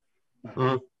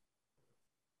 Mm-hmm.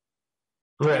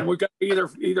 And we've got to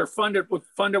either fund it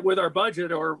with our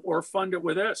budget or fund it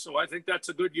with this. So I think that's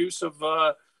a good use of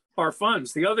our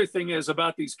funds. The other thing is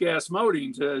about these gas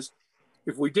modines is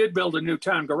if we did build a new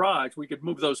town garage, we could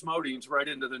move those modines right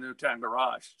into the new town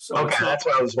garage. So okay, that's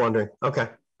what I was wondering. Okay.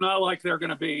 Not like they're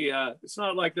going to be. It's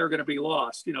not like they're going to be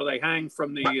lost. They hang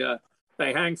from the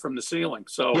ceiling.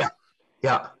 So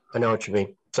yeah, I know what you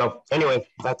mean. So anyway,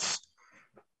 that's.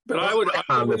 But I would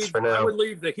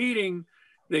leave the heating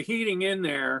in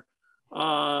there.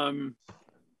 I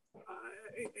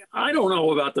don't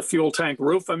know about the fuel tank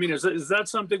roof. I mean, is that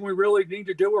something we really need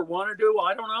to do or want to do?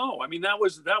 I don't know. I mean, that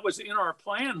was in our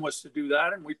plan, was to do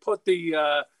that, and we put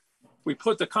the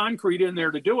concrete in there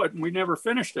to do it, and we never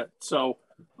finished it. So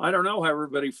I don't know how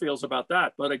everybody feels about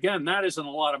that. But again, that isn't a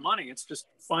lot of money. It's just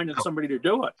finding somebody to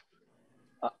do it.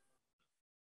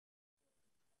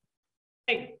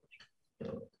 Hey,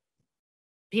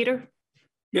 Peter?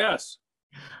 Yes.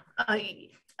 I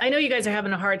know you guys are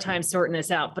having a hard time sorting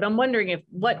this out, but I'm wondering if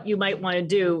what you might want to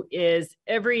do is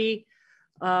every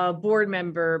board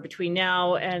member between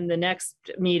now and the next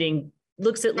meeting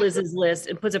looks at Liz's list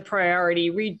and puts a priority,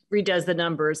 redoes the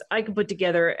numbers. I can put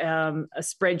together a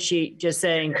spreadsheet just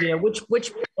saying,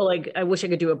 which, like, I wish I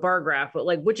could do a bar graph, but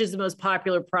like, which is the most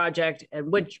popular project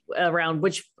and which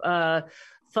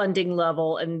funding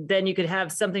level. And then you could have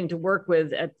something to work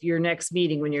with at your next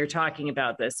meeting when you're talking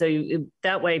about this. So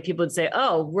that way people would say,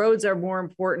 oh, roads are more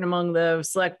important among the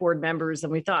select board members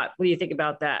than we thought. What do you think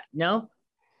about that? No?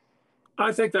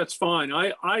 I think that's fine.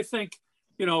 I think,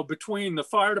 between the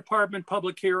fire department,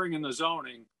 public hearing, and the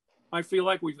zoning, I feel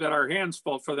like we've got our hands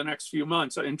full for the next few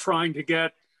months in trying to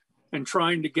get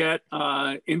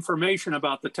information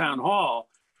about the town hall.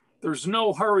 There's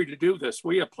no hurry to do this.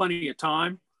 We have plenty of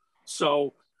time.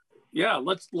 So yeah,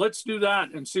 let's do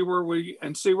that and see where we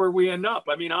end up.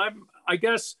 I mean, I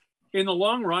guess in the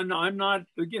long run, I'm not,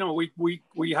 you know,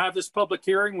 we have this public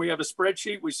hearing, we have a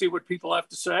spreadsheet, we see what people have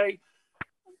to say.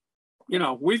 You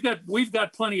know, we've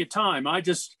got plenty of time. I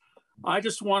just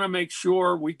want to make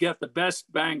sure we get the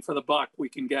best bang for the buck we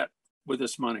can get with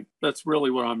this money. That's really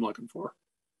what I'm looking for.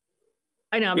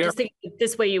 I know. I'm just thinking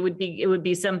this way it would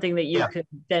be something that you could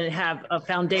then have a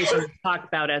foundation to talk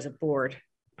about as a board.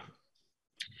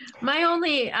 My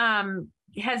only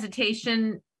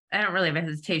hesitation, I don't really have a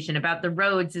hesitation about the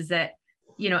roads, is that,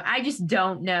 you know, I just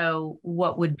don't know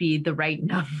what would be the right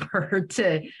number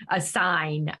to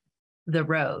assign the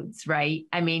roads, right?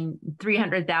 I mean,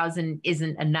 300,000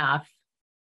 isn't enough.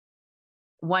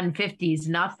 150 is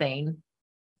nothing.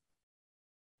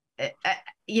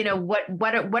 You know,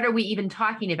 what are we even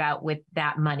talking about with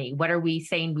that money? What are we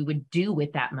saying we would do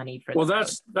with that money for? Well,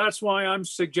 that's why I'm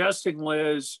suggesting,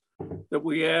 Liz, that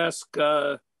we ask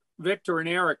Victor and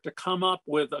Eric to come up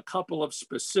with a couple of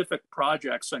specific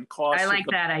projects and costs. I like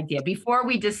that idea. Before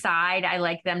we decide, I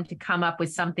like them to come up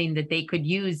with something that they could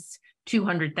use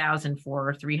 200,000 for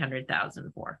or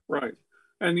 300,000 for. Right.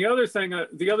 And the other thing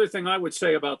I would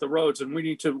say about the roads, and we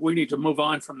need to move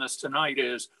on from this tonight,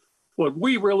 is what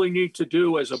we really need to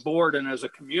do as a board and as a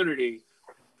community,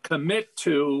 commit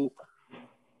to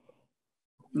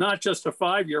not just a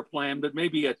 5-year plan, but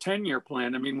maybe a 10-year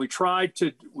plan. I mean, we tried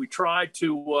to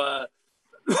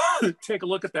take a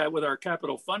look at that with our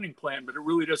capital funding plan, but it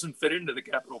really doesn't fit into the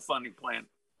capital funding plan.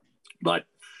 But,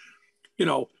 you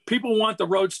know, people want the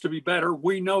roads to be better.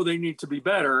 We know they need to be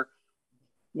better.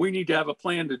 We need to have a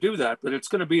plan to do that, but it's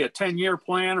going to be a 10-year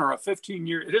plan or a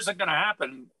 15-year. It isn't going to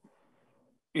happen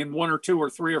in 1 or 2 or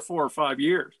 3 or 4 or 5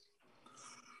 years.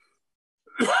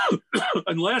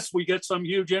 Unless we get some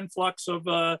huge influx of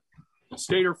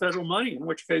state or federal money, in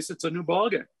which case it's a new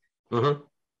ballgame.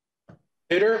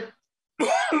 Peter?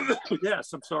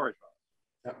 Yes, I'm sorry.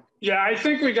 Yeah, I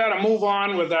think we got to move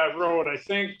on with that road. I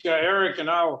think Eric and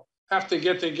I'll have to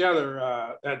get together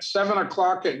at 7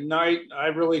 o'clock at night. I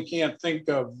really can't think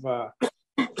of,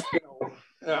 you know,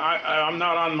 I'm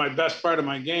not on my best part of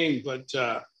my game, but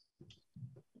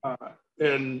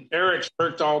and Eric's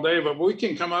worked all day, but we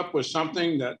can come up with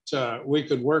something that we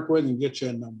could work with and get you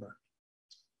a number.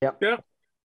 Yep. Yeah.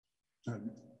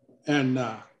 And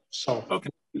so. Okay.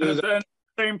 At the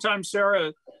same time,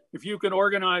 Sarah, if you can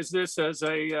organize this as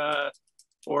a,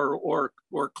 or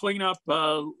clean up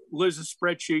Liz's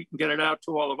spreadsheet and get it out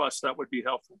to all of us, that would be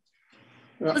helpful.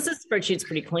 Yeah. Liz's spreadsheet's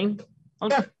pretty clean.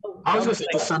 Yeah. I was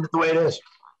just send it the way it is.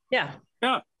 Yeah.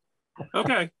 Yeah.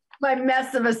 Okay. My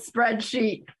mess of a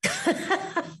spreadsheet.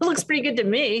 It looks pretty good to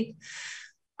me.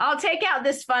 I'll take out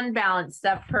this fund balance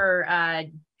stuff per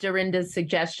Dorinda's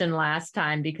suggestion last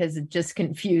time, because it just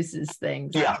confuses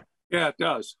things. Yeah. Yeah, it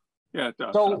does. Yeah, it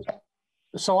does.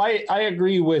 So I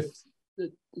agree with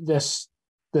this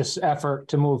effort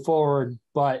to move forward,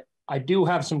 but I do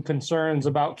have some concerns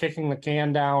about kicking the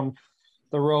can down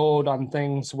the road on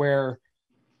things where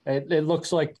it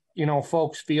looks like, you know,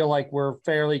 folks feel like we're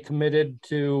fairly committed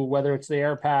to whether it's the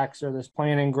air packs or this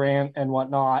planning grant and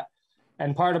whatnot.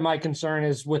 And part of my concern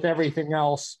is with everything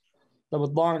else, the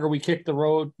longer we kick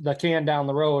the can down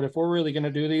the road, if we're really going to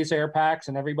do these air packs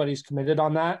and everybody's committed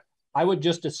on that, I would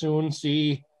just as soon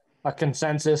see a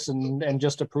consensus and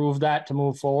just approve that to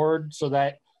move forward, so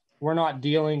that we're not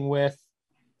dealing with,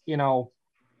 you know,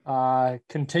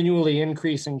 continually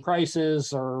increasing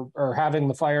prices or having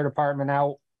the fire department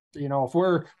out. You know,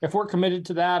 if we're committed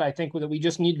to that, I think that we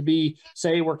just need to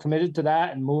say we're committed to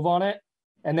that and move on it,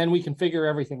 and then we can figure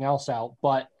everything else out.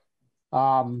 But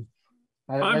I'm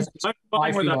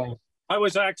fine with that. I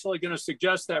was actually going to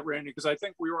suggest that, Randy, because I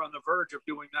think we were on the verge of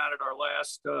doing that at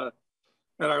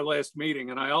our last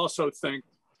meeting, and I also think,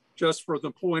 just for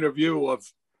the point of view of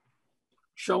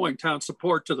showing town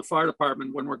support to the fire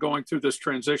department when we're going through this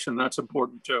transition, that's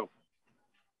important too.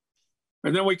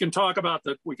 And then we can talk about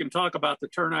the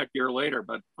turnout gear later,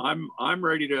 but I'm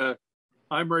ready to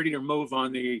move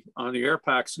on the air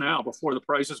packs now before the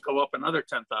prices go up another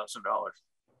 $10,000.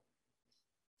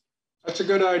 That's a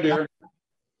good idea.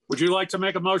 Would you like to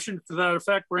make a motion to that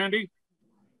effect, Randy?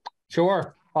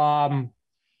 Sure.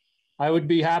 I would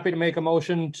be happy to make a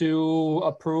motion to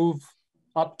approve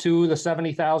up to the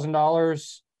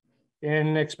 $70,000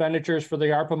 in expenditures for the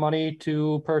ARPA money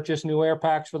to purchase new air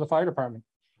packs for the fire department.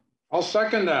 I'll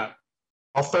second that.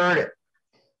 I'll third it.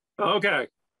 Okay.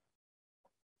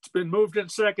 It's been moved and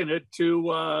seconded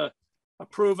to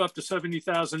approve up to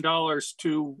 $70,000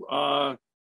 to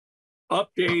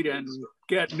update and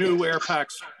get new air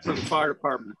packs for the fire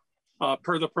department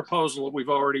per the proposal that we've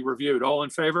already reviewed. All in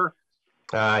favor?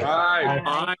 Aye. Aye.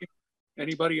 Aye.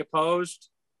 Anybody opposed?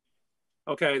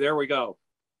 Okay, there we go.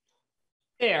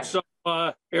 There. So,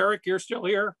 Eric, you're still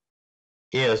here?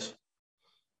 Yes.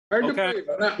 Okay.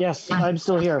 Yes, I'm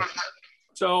still here.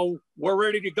 So we're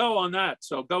ready to go on that.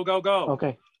 So go, go, go.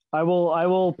 Okay. I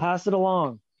will pass it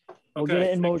along. We'll Okay. get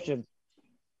it in motion.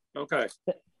 Okay.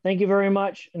 Thank you very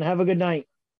much and have a good night.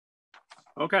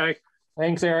 Okay.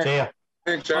 Thanks, Eric. See ya.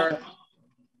 Thanks, Eric.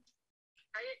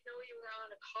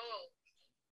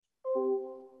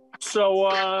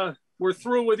 So we're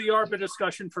through with the ARPA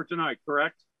discussion for tonight,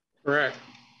 correct? Correct.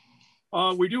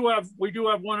 We do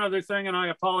have one other thing, and I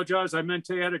apologize. I meant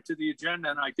to add it to the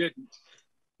agenda and I didn't.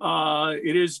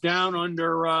 It is down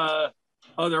under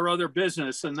other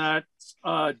business, and that's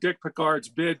Dick Picard's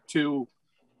bid to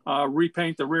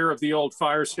repaint the rear of the old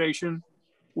fire station,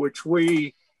 which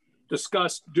we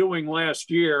discussed doing last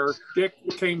year. Dick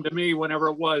came to me whenever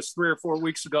it was 3 or 4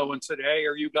 weeks ago and said, "Hey,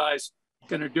 are you guys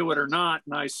going to do it or not?"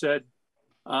 And I said,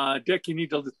 "Dick, you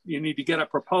need to get a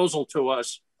proposal to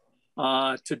us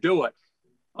to do it."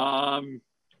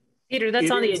 Peter, that's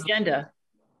on the agenda.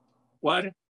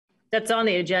 What? That's on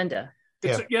the agenda.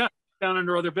 Yeah, down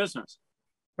under other business.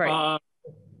 Right.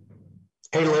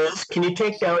 Hey, Liz, can you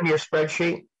take down your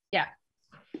spreadsheet? Yeah.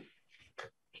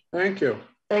 Thank you.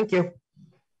 Thank you.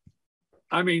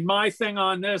 I mean, my thing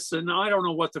on this, and I don't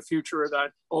know what the future of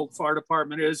that old fire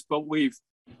department is, but we've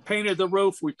painted the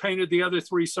roof. We painted the other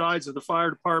 3 sides of the fire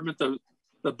department.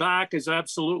 The back is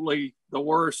absolutely the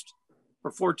worst.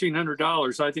 For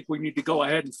 $1,400, I think we need to go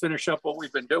ahead and finish up what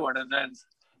we've been doing and then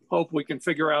hope we can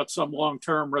figure out some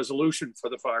long-term resolution for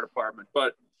the fire department.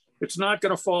 But it's not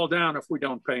going to fall down if we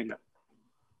don't paint it.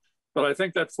 But I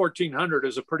think that $1,400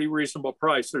 is a pretty reasonable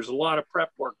price. There's a lot of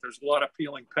prep work. There's a lot of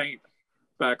peeling paint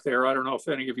back there. I don't know if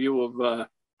any of you have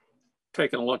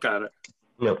taken a look at it.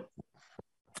 No.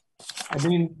 I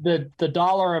mean, the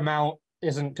dollar amount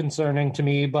isn't concerning to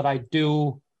me, but I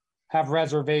do have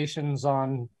reservations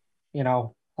on,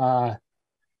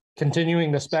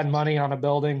 continuing to spend money on a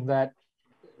building that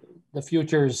the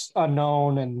future's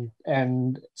unknown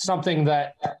and something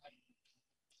that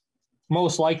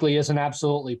most likely isn't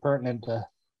absolutely pertinent to.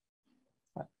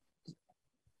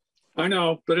 I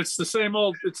know, but it's the same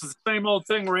old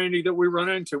thing, Randy, that we run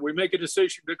into. We make a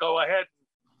decision to go ahead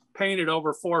and paint it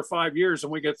over 4 or 5 years,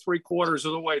 and we get 3/4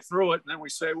 of the way through it, and then we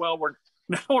say, well, we're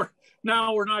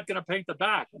not going to paint the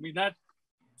back. I mean, that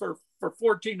for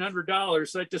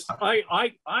 $1,400, that just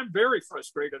I'm very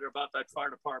frustrated about that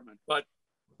fire department. But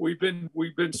we've been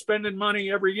spending money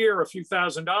every year, a few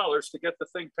 $1,000s to get the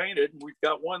thing painted, and we've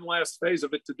got one last phase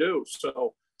of it to do.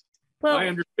 So well, I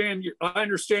understand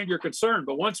your concern,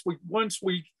 but once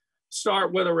we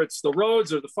start, whether it's the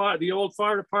roads or the old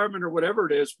fire department or whatever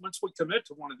it is, once we commit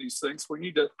to one of these things, we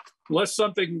need to, unless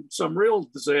some real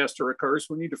disaster occurs,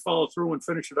 we need to follow through and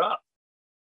finish it up.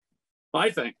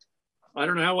 I think. I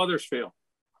don't know how others feel.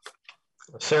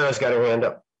 Sarah's got her hand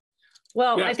up.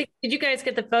 Well, Yeah. I think, did you guys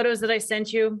get the photos that I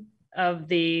sent you of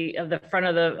the front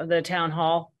of the town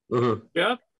hall? Mm-hmm.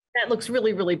 Yeah. That looks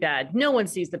really, really bad. No one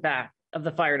sees the back of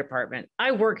the fire department.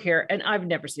 I work here and I've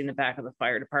never seen the back of the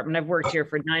fire department. I've worked here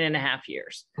for 9.5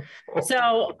 years.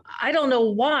 So I don't know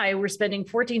why we're spending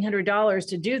 $1,400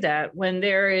 to do that when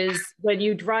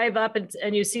you drive up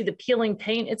and you see the peeling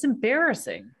paint, it's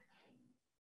embarrassing.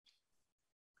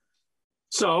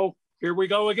 So here we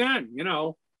go again,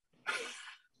 Can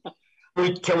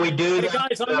we do Hey that?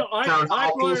 guys, I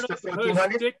brought it up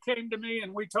because Dick came to me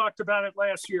and we talked about it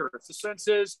last year. If the sense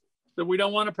is that we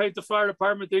don't want to paint the fire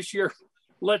department this year,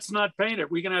 let's not paint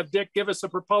it. We can have Dick give us a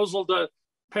proposal to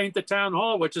paint the town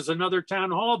hall, which is another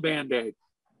town hall Band-Aid.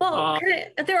 Well,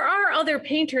 there are other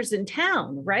painters in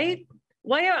town, right?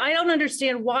 I don't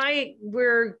understand why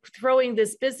we're throwing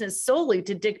this business solely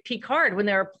to Dick Picard when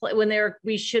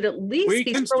we should at least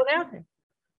be thrown out there.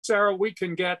 Sarah, we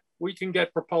can get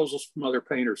proposals from other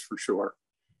painters for sure.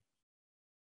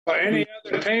 But any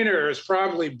other painter is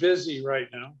probably busy right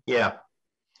now. Yeah.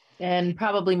 And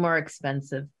probably more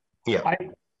expensive. Yeah.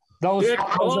 Those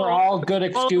are all good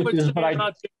excuses,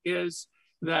 but is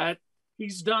that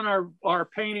he's done our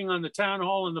painting on the town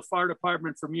hall and the fire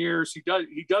department for years. He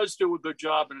does do a good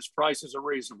job and his prices are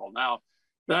reasonable. Now,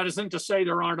 that isn't to say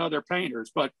there aren't other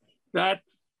painters, but that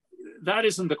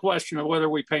isn't the question of whether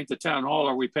we paint the town hall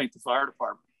or we paint the fire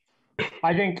department.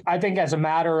 I think as a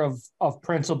matter of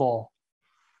principle,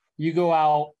 you go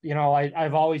out,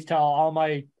 I've always tell all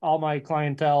my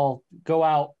clientele, go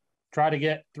out, try to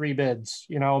get 3 bids,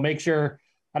 make sure,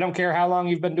 I don't care how long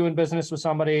you've been doing business with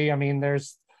somebody. I mean,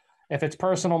 if it's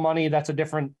personal money, that's a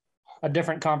different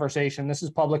conversation. This is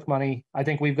public money. I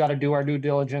think we've got to do our due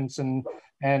diligence and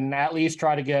at least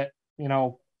try to get,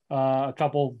 a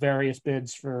couple various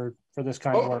bids for this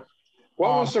kind of work.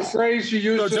 What was the phrase you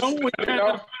used? So just don't a minute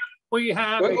ago? we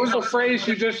have? What was the phrase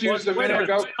you just used a minute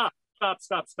ago?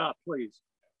 Stop, please.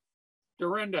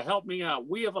 Dorinda, help me out.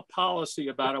 We have a policy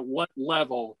about at what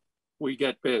level we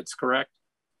get bids, correct?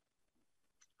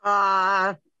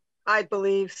 I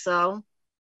believe so.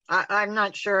 I'm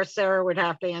not sure. Sarah would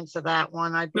have to answer that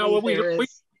one. I believe No, we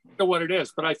know what it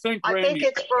is, but I think I Randy, think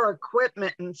it's for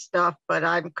equipment and stuff, but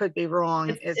I could be wrong.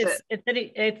 I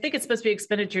think it's supposed to be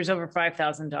expenditures over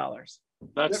 $5,000.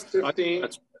 That's 15.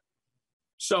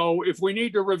 So if we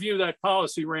need to review that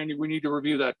policy, Randy, we need to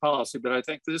review that policy. But I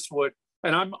think this would,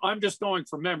 and I'm just going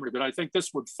from memory, but I think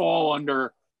this would fall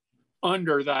under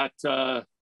that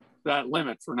that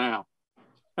limit for now.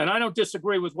 And I don't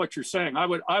disagree with what you're saying.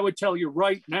 I would tell you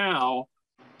right now,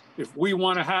 if we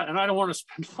want to have, and I don't want to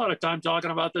spend a lot of time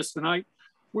talking about this tonight,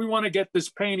 we want to get this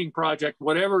painting project,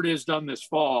 whatever it is, done this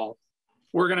fall.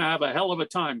 We're going to have a hell of a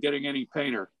time getting any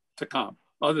painter to come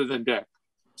other than Dick.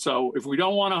 So if we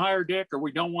don't want to hire Dick or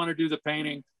we don't want to do the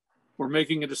painting, we're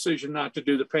making a decision not to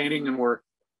do the painting, and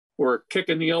we're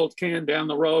kicking the old can down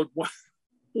the road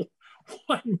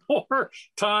one more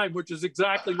time, which is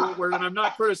exactly what we're, and I'm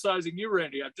not criticizing you,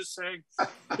 Randy. I'm just saying,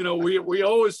 you know, we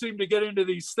always seem to get into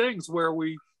these things where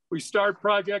we start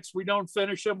projects, we don't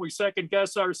finish them, we second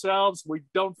guess ourselves, we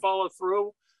don't follow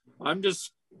through. I'm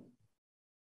just.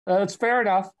 That's fair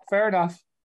enough. Fair enough.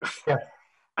 Yeah.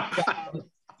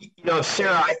 You know,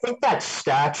 Sarah, I think that's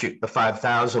statute, the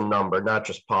 5,000 number, not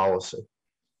just policy.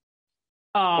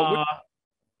 Yeah,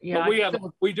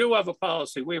 we do have a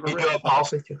policy. We have a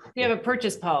policy too. We have a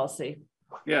purchase policy.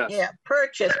 Yes. Yeah,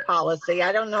 purchase policy.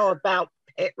 I don't know about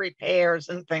repairs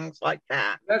and things like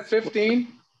that. That's 15,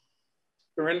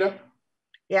 Dorinda?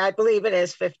 Yeah, I believe it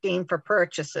is 15 for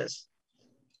purchases.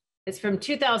 It's from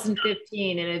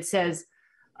 2015, and it says,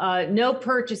 no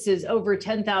purchases over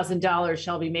 $10,000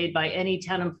 shall be made by any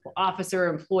town officer or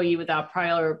employee without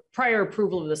prior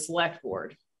approval of the select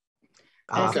board.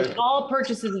 And it says all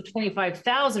purchases of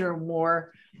 25,000 or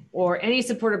more, or any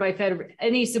supported by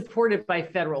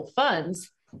federal funds,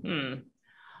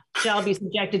 shall be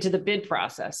subjected to the bid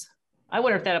process. I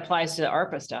wonder if that applies to the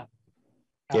ARPA stuff.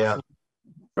 Yeah,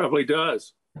 probably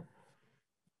does.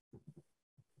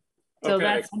 So okay.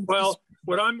 that's Well,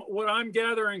 what I'm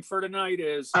gathering for tonight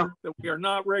is that we are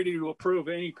not ready to approve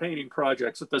any painting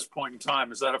projects at this point in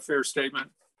time. Is that a fair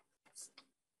statement?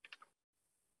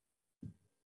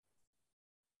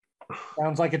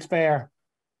 Sounds like it's fair.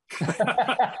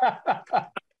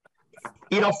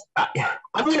 You know,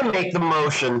 I'm going to make the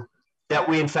motion that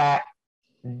we, in fact,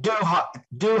 do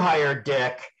hire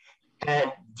Dick and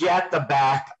get the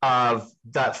back of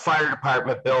the fire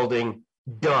department building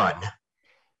done.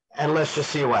 And let's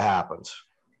just see what happens.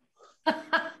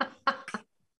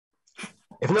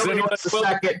 If nobody wants to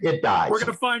second, it dies. We're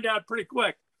going to find out pretty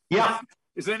quick. Yeah.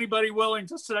 Is anybody willing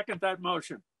to second that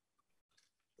motion?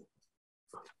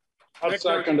 I'll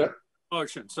second it.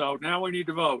 Motion. So now we need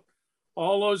to vote.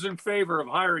 All those in favor of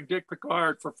hiring Dick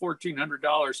Picard for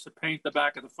 $1,400 to paint the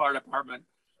back of the fire department,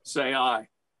 say aye.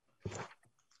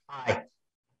 Aye.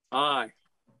 Aye.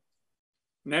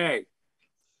 Nay.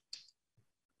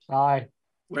 Aye.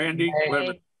 Randy?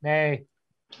 Nay.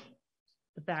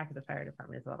 The back of the fire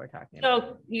department is what we're talking about.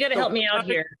 So you got to help me out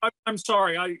here. I'm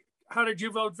sorry. How did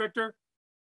you vote, Victor?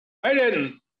 I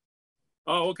didn't.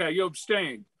 Oh, okay. You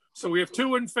abstained. So we have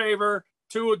 2 in favor,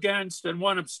 2 against, and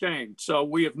 1 abstained. So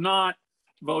we have not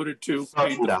voted to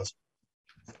paint the.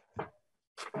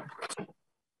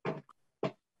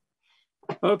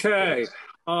 Okay.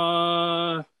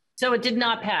 So it did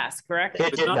not pass, correct?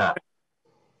 It did not.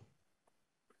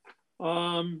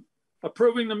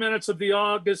 Approving the minutes of the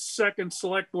August 2nd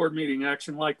select board meeting,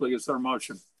 action likely is their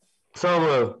motion. So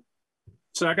moved.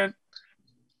 Second.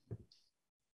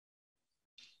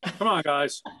 Come on,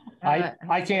 guys.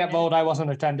 I can't vote. I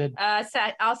wasn't attended.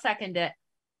 I'll second it.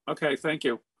 Okay, thank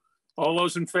you. All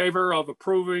those in favor of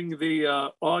approving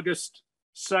the August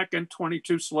 2nd,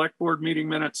 22 select board meeting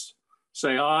minutes,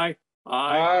 say aye.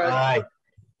 Aye. Aye.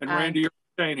 And Randy, you're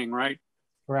abstaining, right?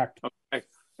 Correct. Okay.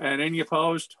 And any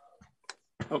opposed?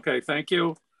 Okay, thank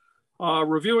you.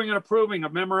 Reviewing and approving a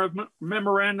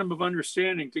memorandum of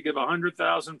understanding to give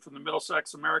 $100,000 from the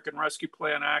Middlesex American Rescue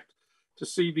Plan Act to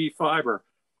CV Fiber.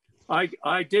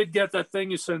 I did get that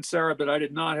thing you sent, Sarah, but I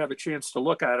did not have a chance to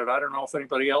look at it. I don't know if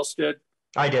anybody else did.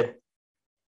 I did.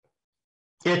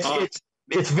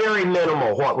 It's very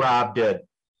minimal what Rob did.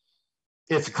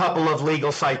 It's a couple of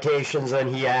legal citations,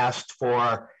 and he asked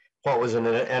for what was an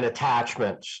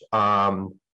attachment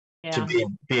to be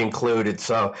included.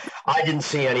 So I didn't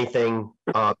see anything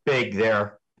big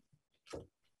there.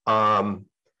 I'm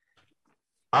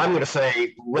going to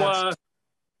say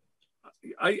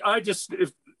I just,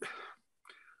 if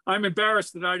I'm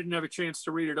embarrassed that I didn't have a chance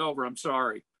to read it over. I'm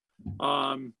sorry.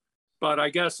 But I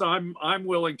guess I'm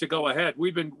willing to go ahead.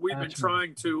 We've been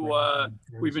trying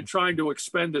to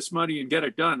expend this money and get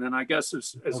it done. And I guess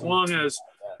as long as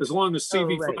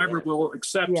CV Fiber will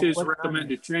accept his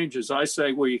recommended changes, I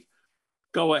say we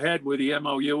go ahead with the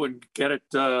MOU and get it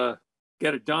done.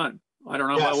 I don't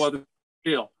know how other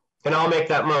feel. And I'll make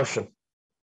that motion.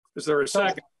 Is there a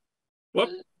second?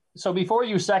 So before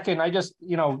you second, I just,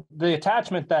 the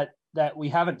attachment that we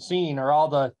haven't seen are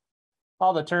all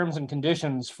the terms and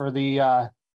conditions for the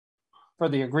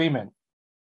agreement.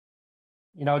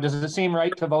 Does it seem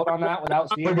right to vote on that without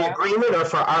seeing for the agreement or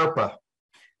for ARPA?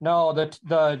 No,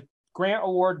 the grant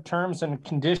award terms and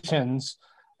conditions.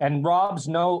 And Rob's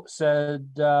note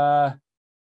said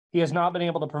he has not been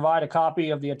able to provide a copy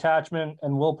of the attachment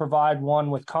and will provide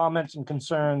one with comments and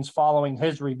concerns following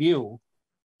his review.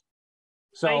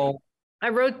 So I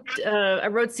wrote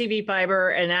CV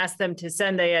Fiber and asked them to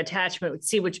send the attachment,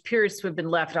 see which periods have been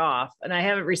left off. And I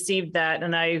haven't received that.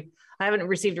 And I haven't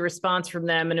received a response from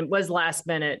them. And it was last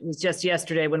minute. It was just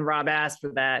yesterday when Rob asked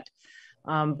for that.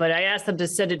 But I asked them to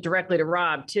send it directly to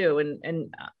Rob too.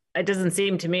 And it doesn't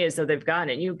seem to me as though they've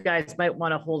gotten it. You guys might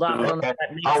want to hold off.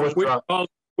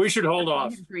 We should hold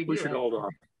off. We should hold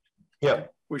off. Yeah.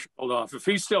 We should hold off. If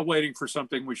he's still waiting for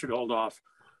something, we should hold off.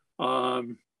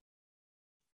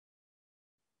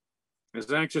 As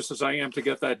anxious as I am to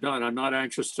get that done, I'm not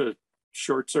anxious to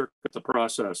short circuit the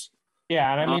process.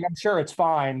 Yeah, and I mean, I'm sure it's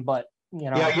fine, but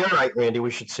Yeah, you're right, Randy. We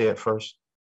should see it first.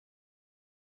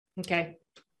 Okay,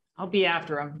 I'll be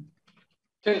after him.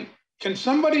 Can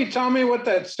somebody tell me what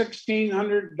that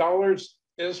 $1,600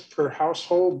 is per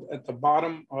household at the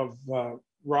bottom of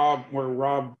Rob, where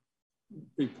Rob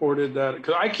reported that?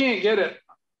 Because I can't get it.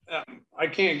 I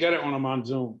can't get it when I'm on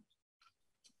Zoom.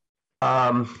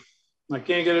 I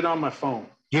can't get it on my phone.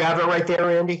 Do you have it right there,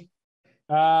 Randy?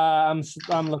 I'm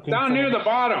looking down near the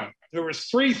bottom. There was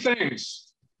 3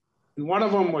 things, and one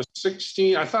of them was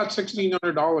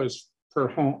 $1,600 per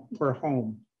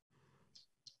home.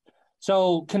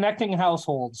 So connecting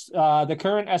households, the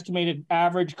current estimated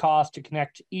average cost to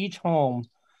connect each home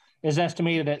is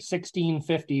estimated at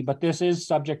 $1,650, but this is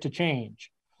subject to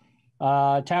change.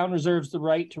 Town reserves the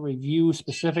right to review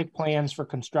specific plans for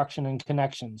construction and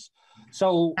connections.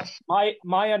 So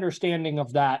my understanding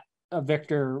of that,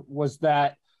 Victor, was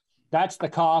that that's the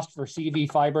cost for CV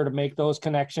Fiber to make those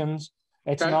connections.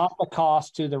 It's not the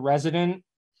cost to the resident,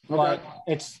 but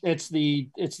it's the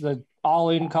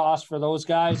all-in cost for those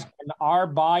guys. And our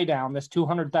buy down, this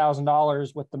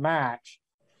 $200,000 with the match,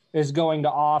 is going to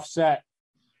offset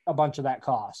a bunch of that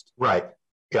cost. Right.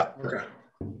 Yeah. Okay.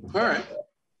 All right.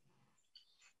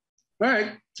 All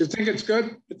right. Do you think it's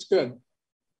good? It's good.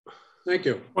 Thank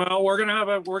you. Well, we're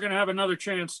gonna have another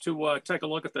chance to take a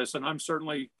look at this, and I'm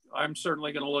certainly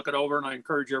gonna look it over, and I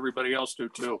encourage everybody else to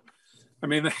too. I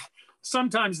mean,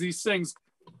 sometimes these things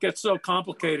get so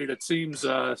complicated it seems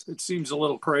a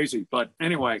little crazy, but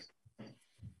anyway,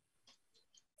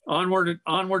 onward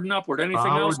and upward. Anything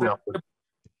else?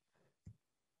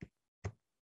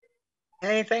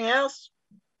 Anything else?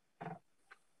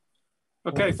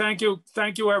 Okay, thank you,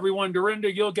 everyone.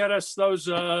 Dorinda, you'll get us those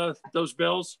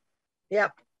bills.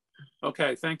 Yep.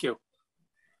 Okay, thank you.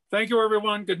 Thank you,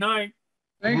 everyone. Good night.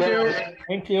 Thank you.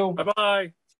 Thank you.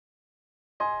 Bye-bye.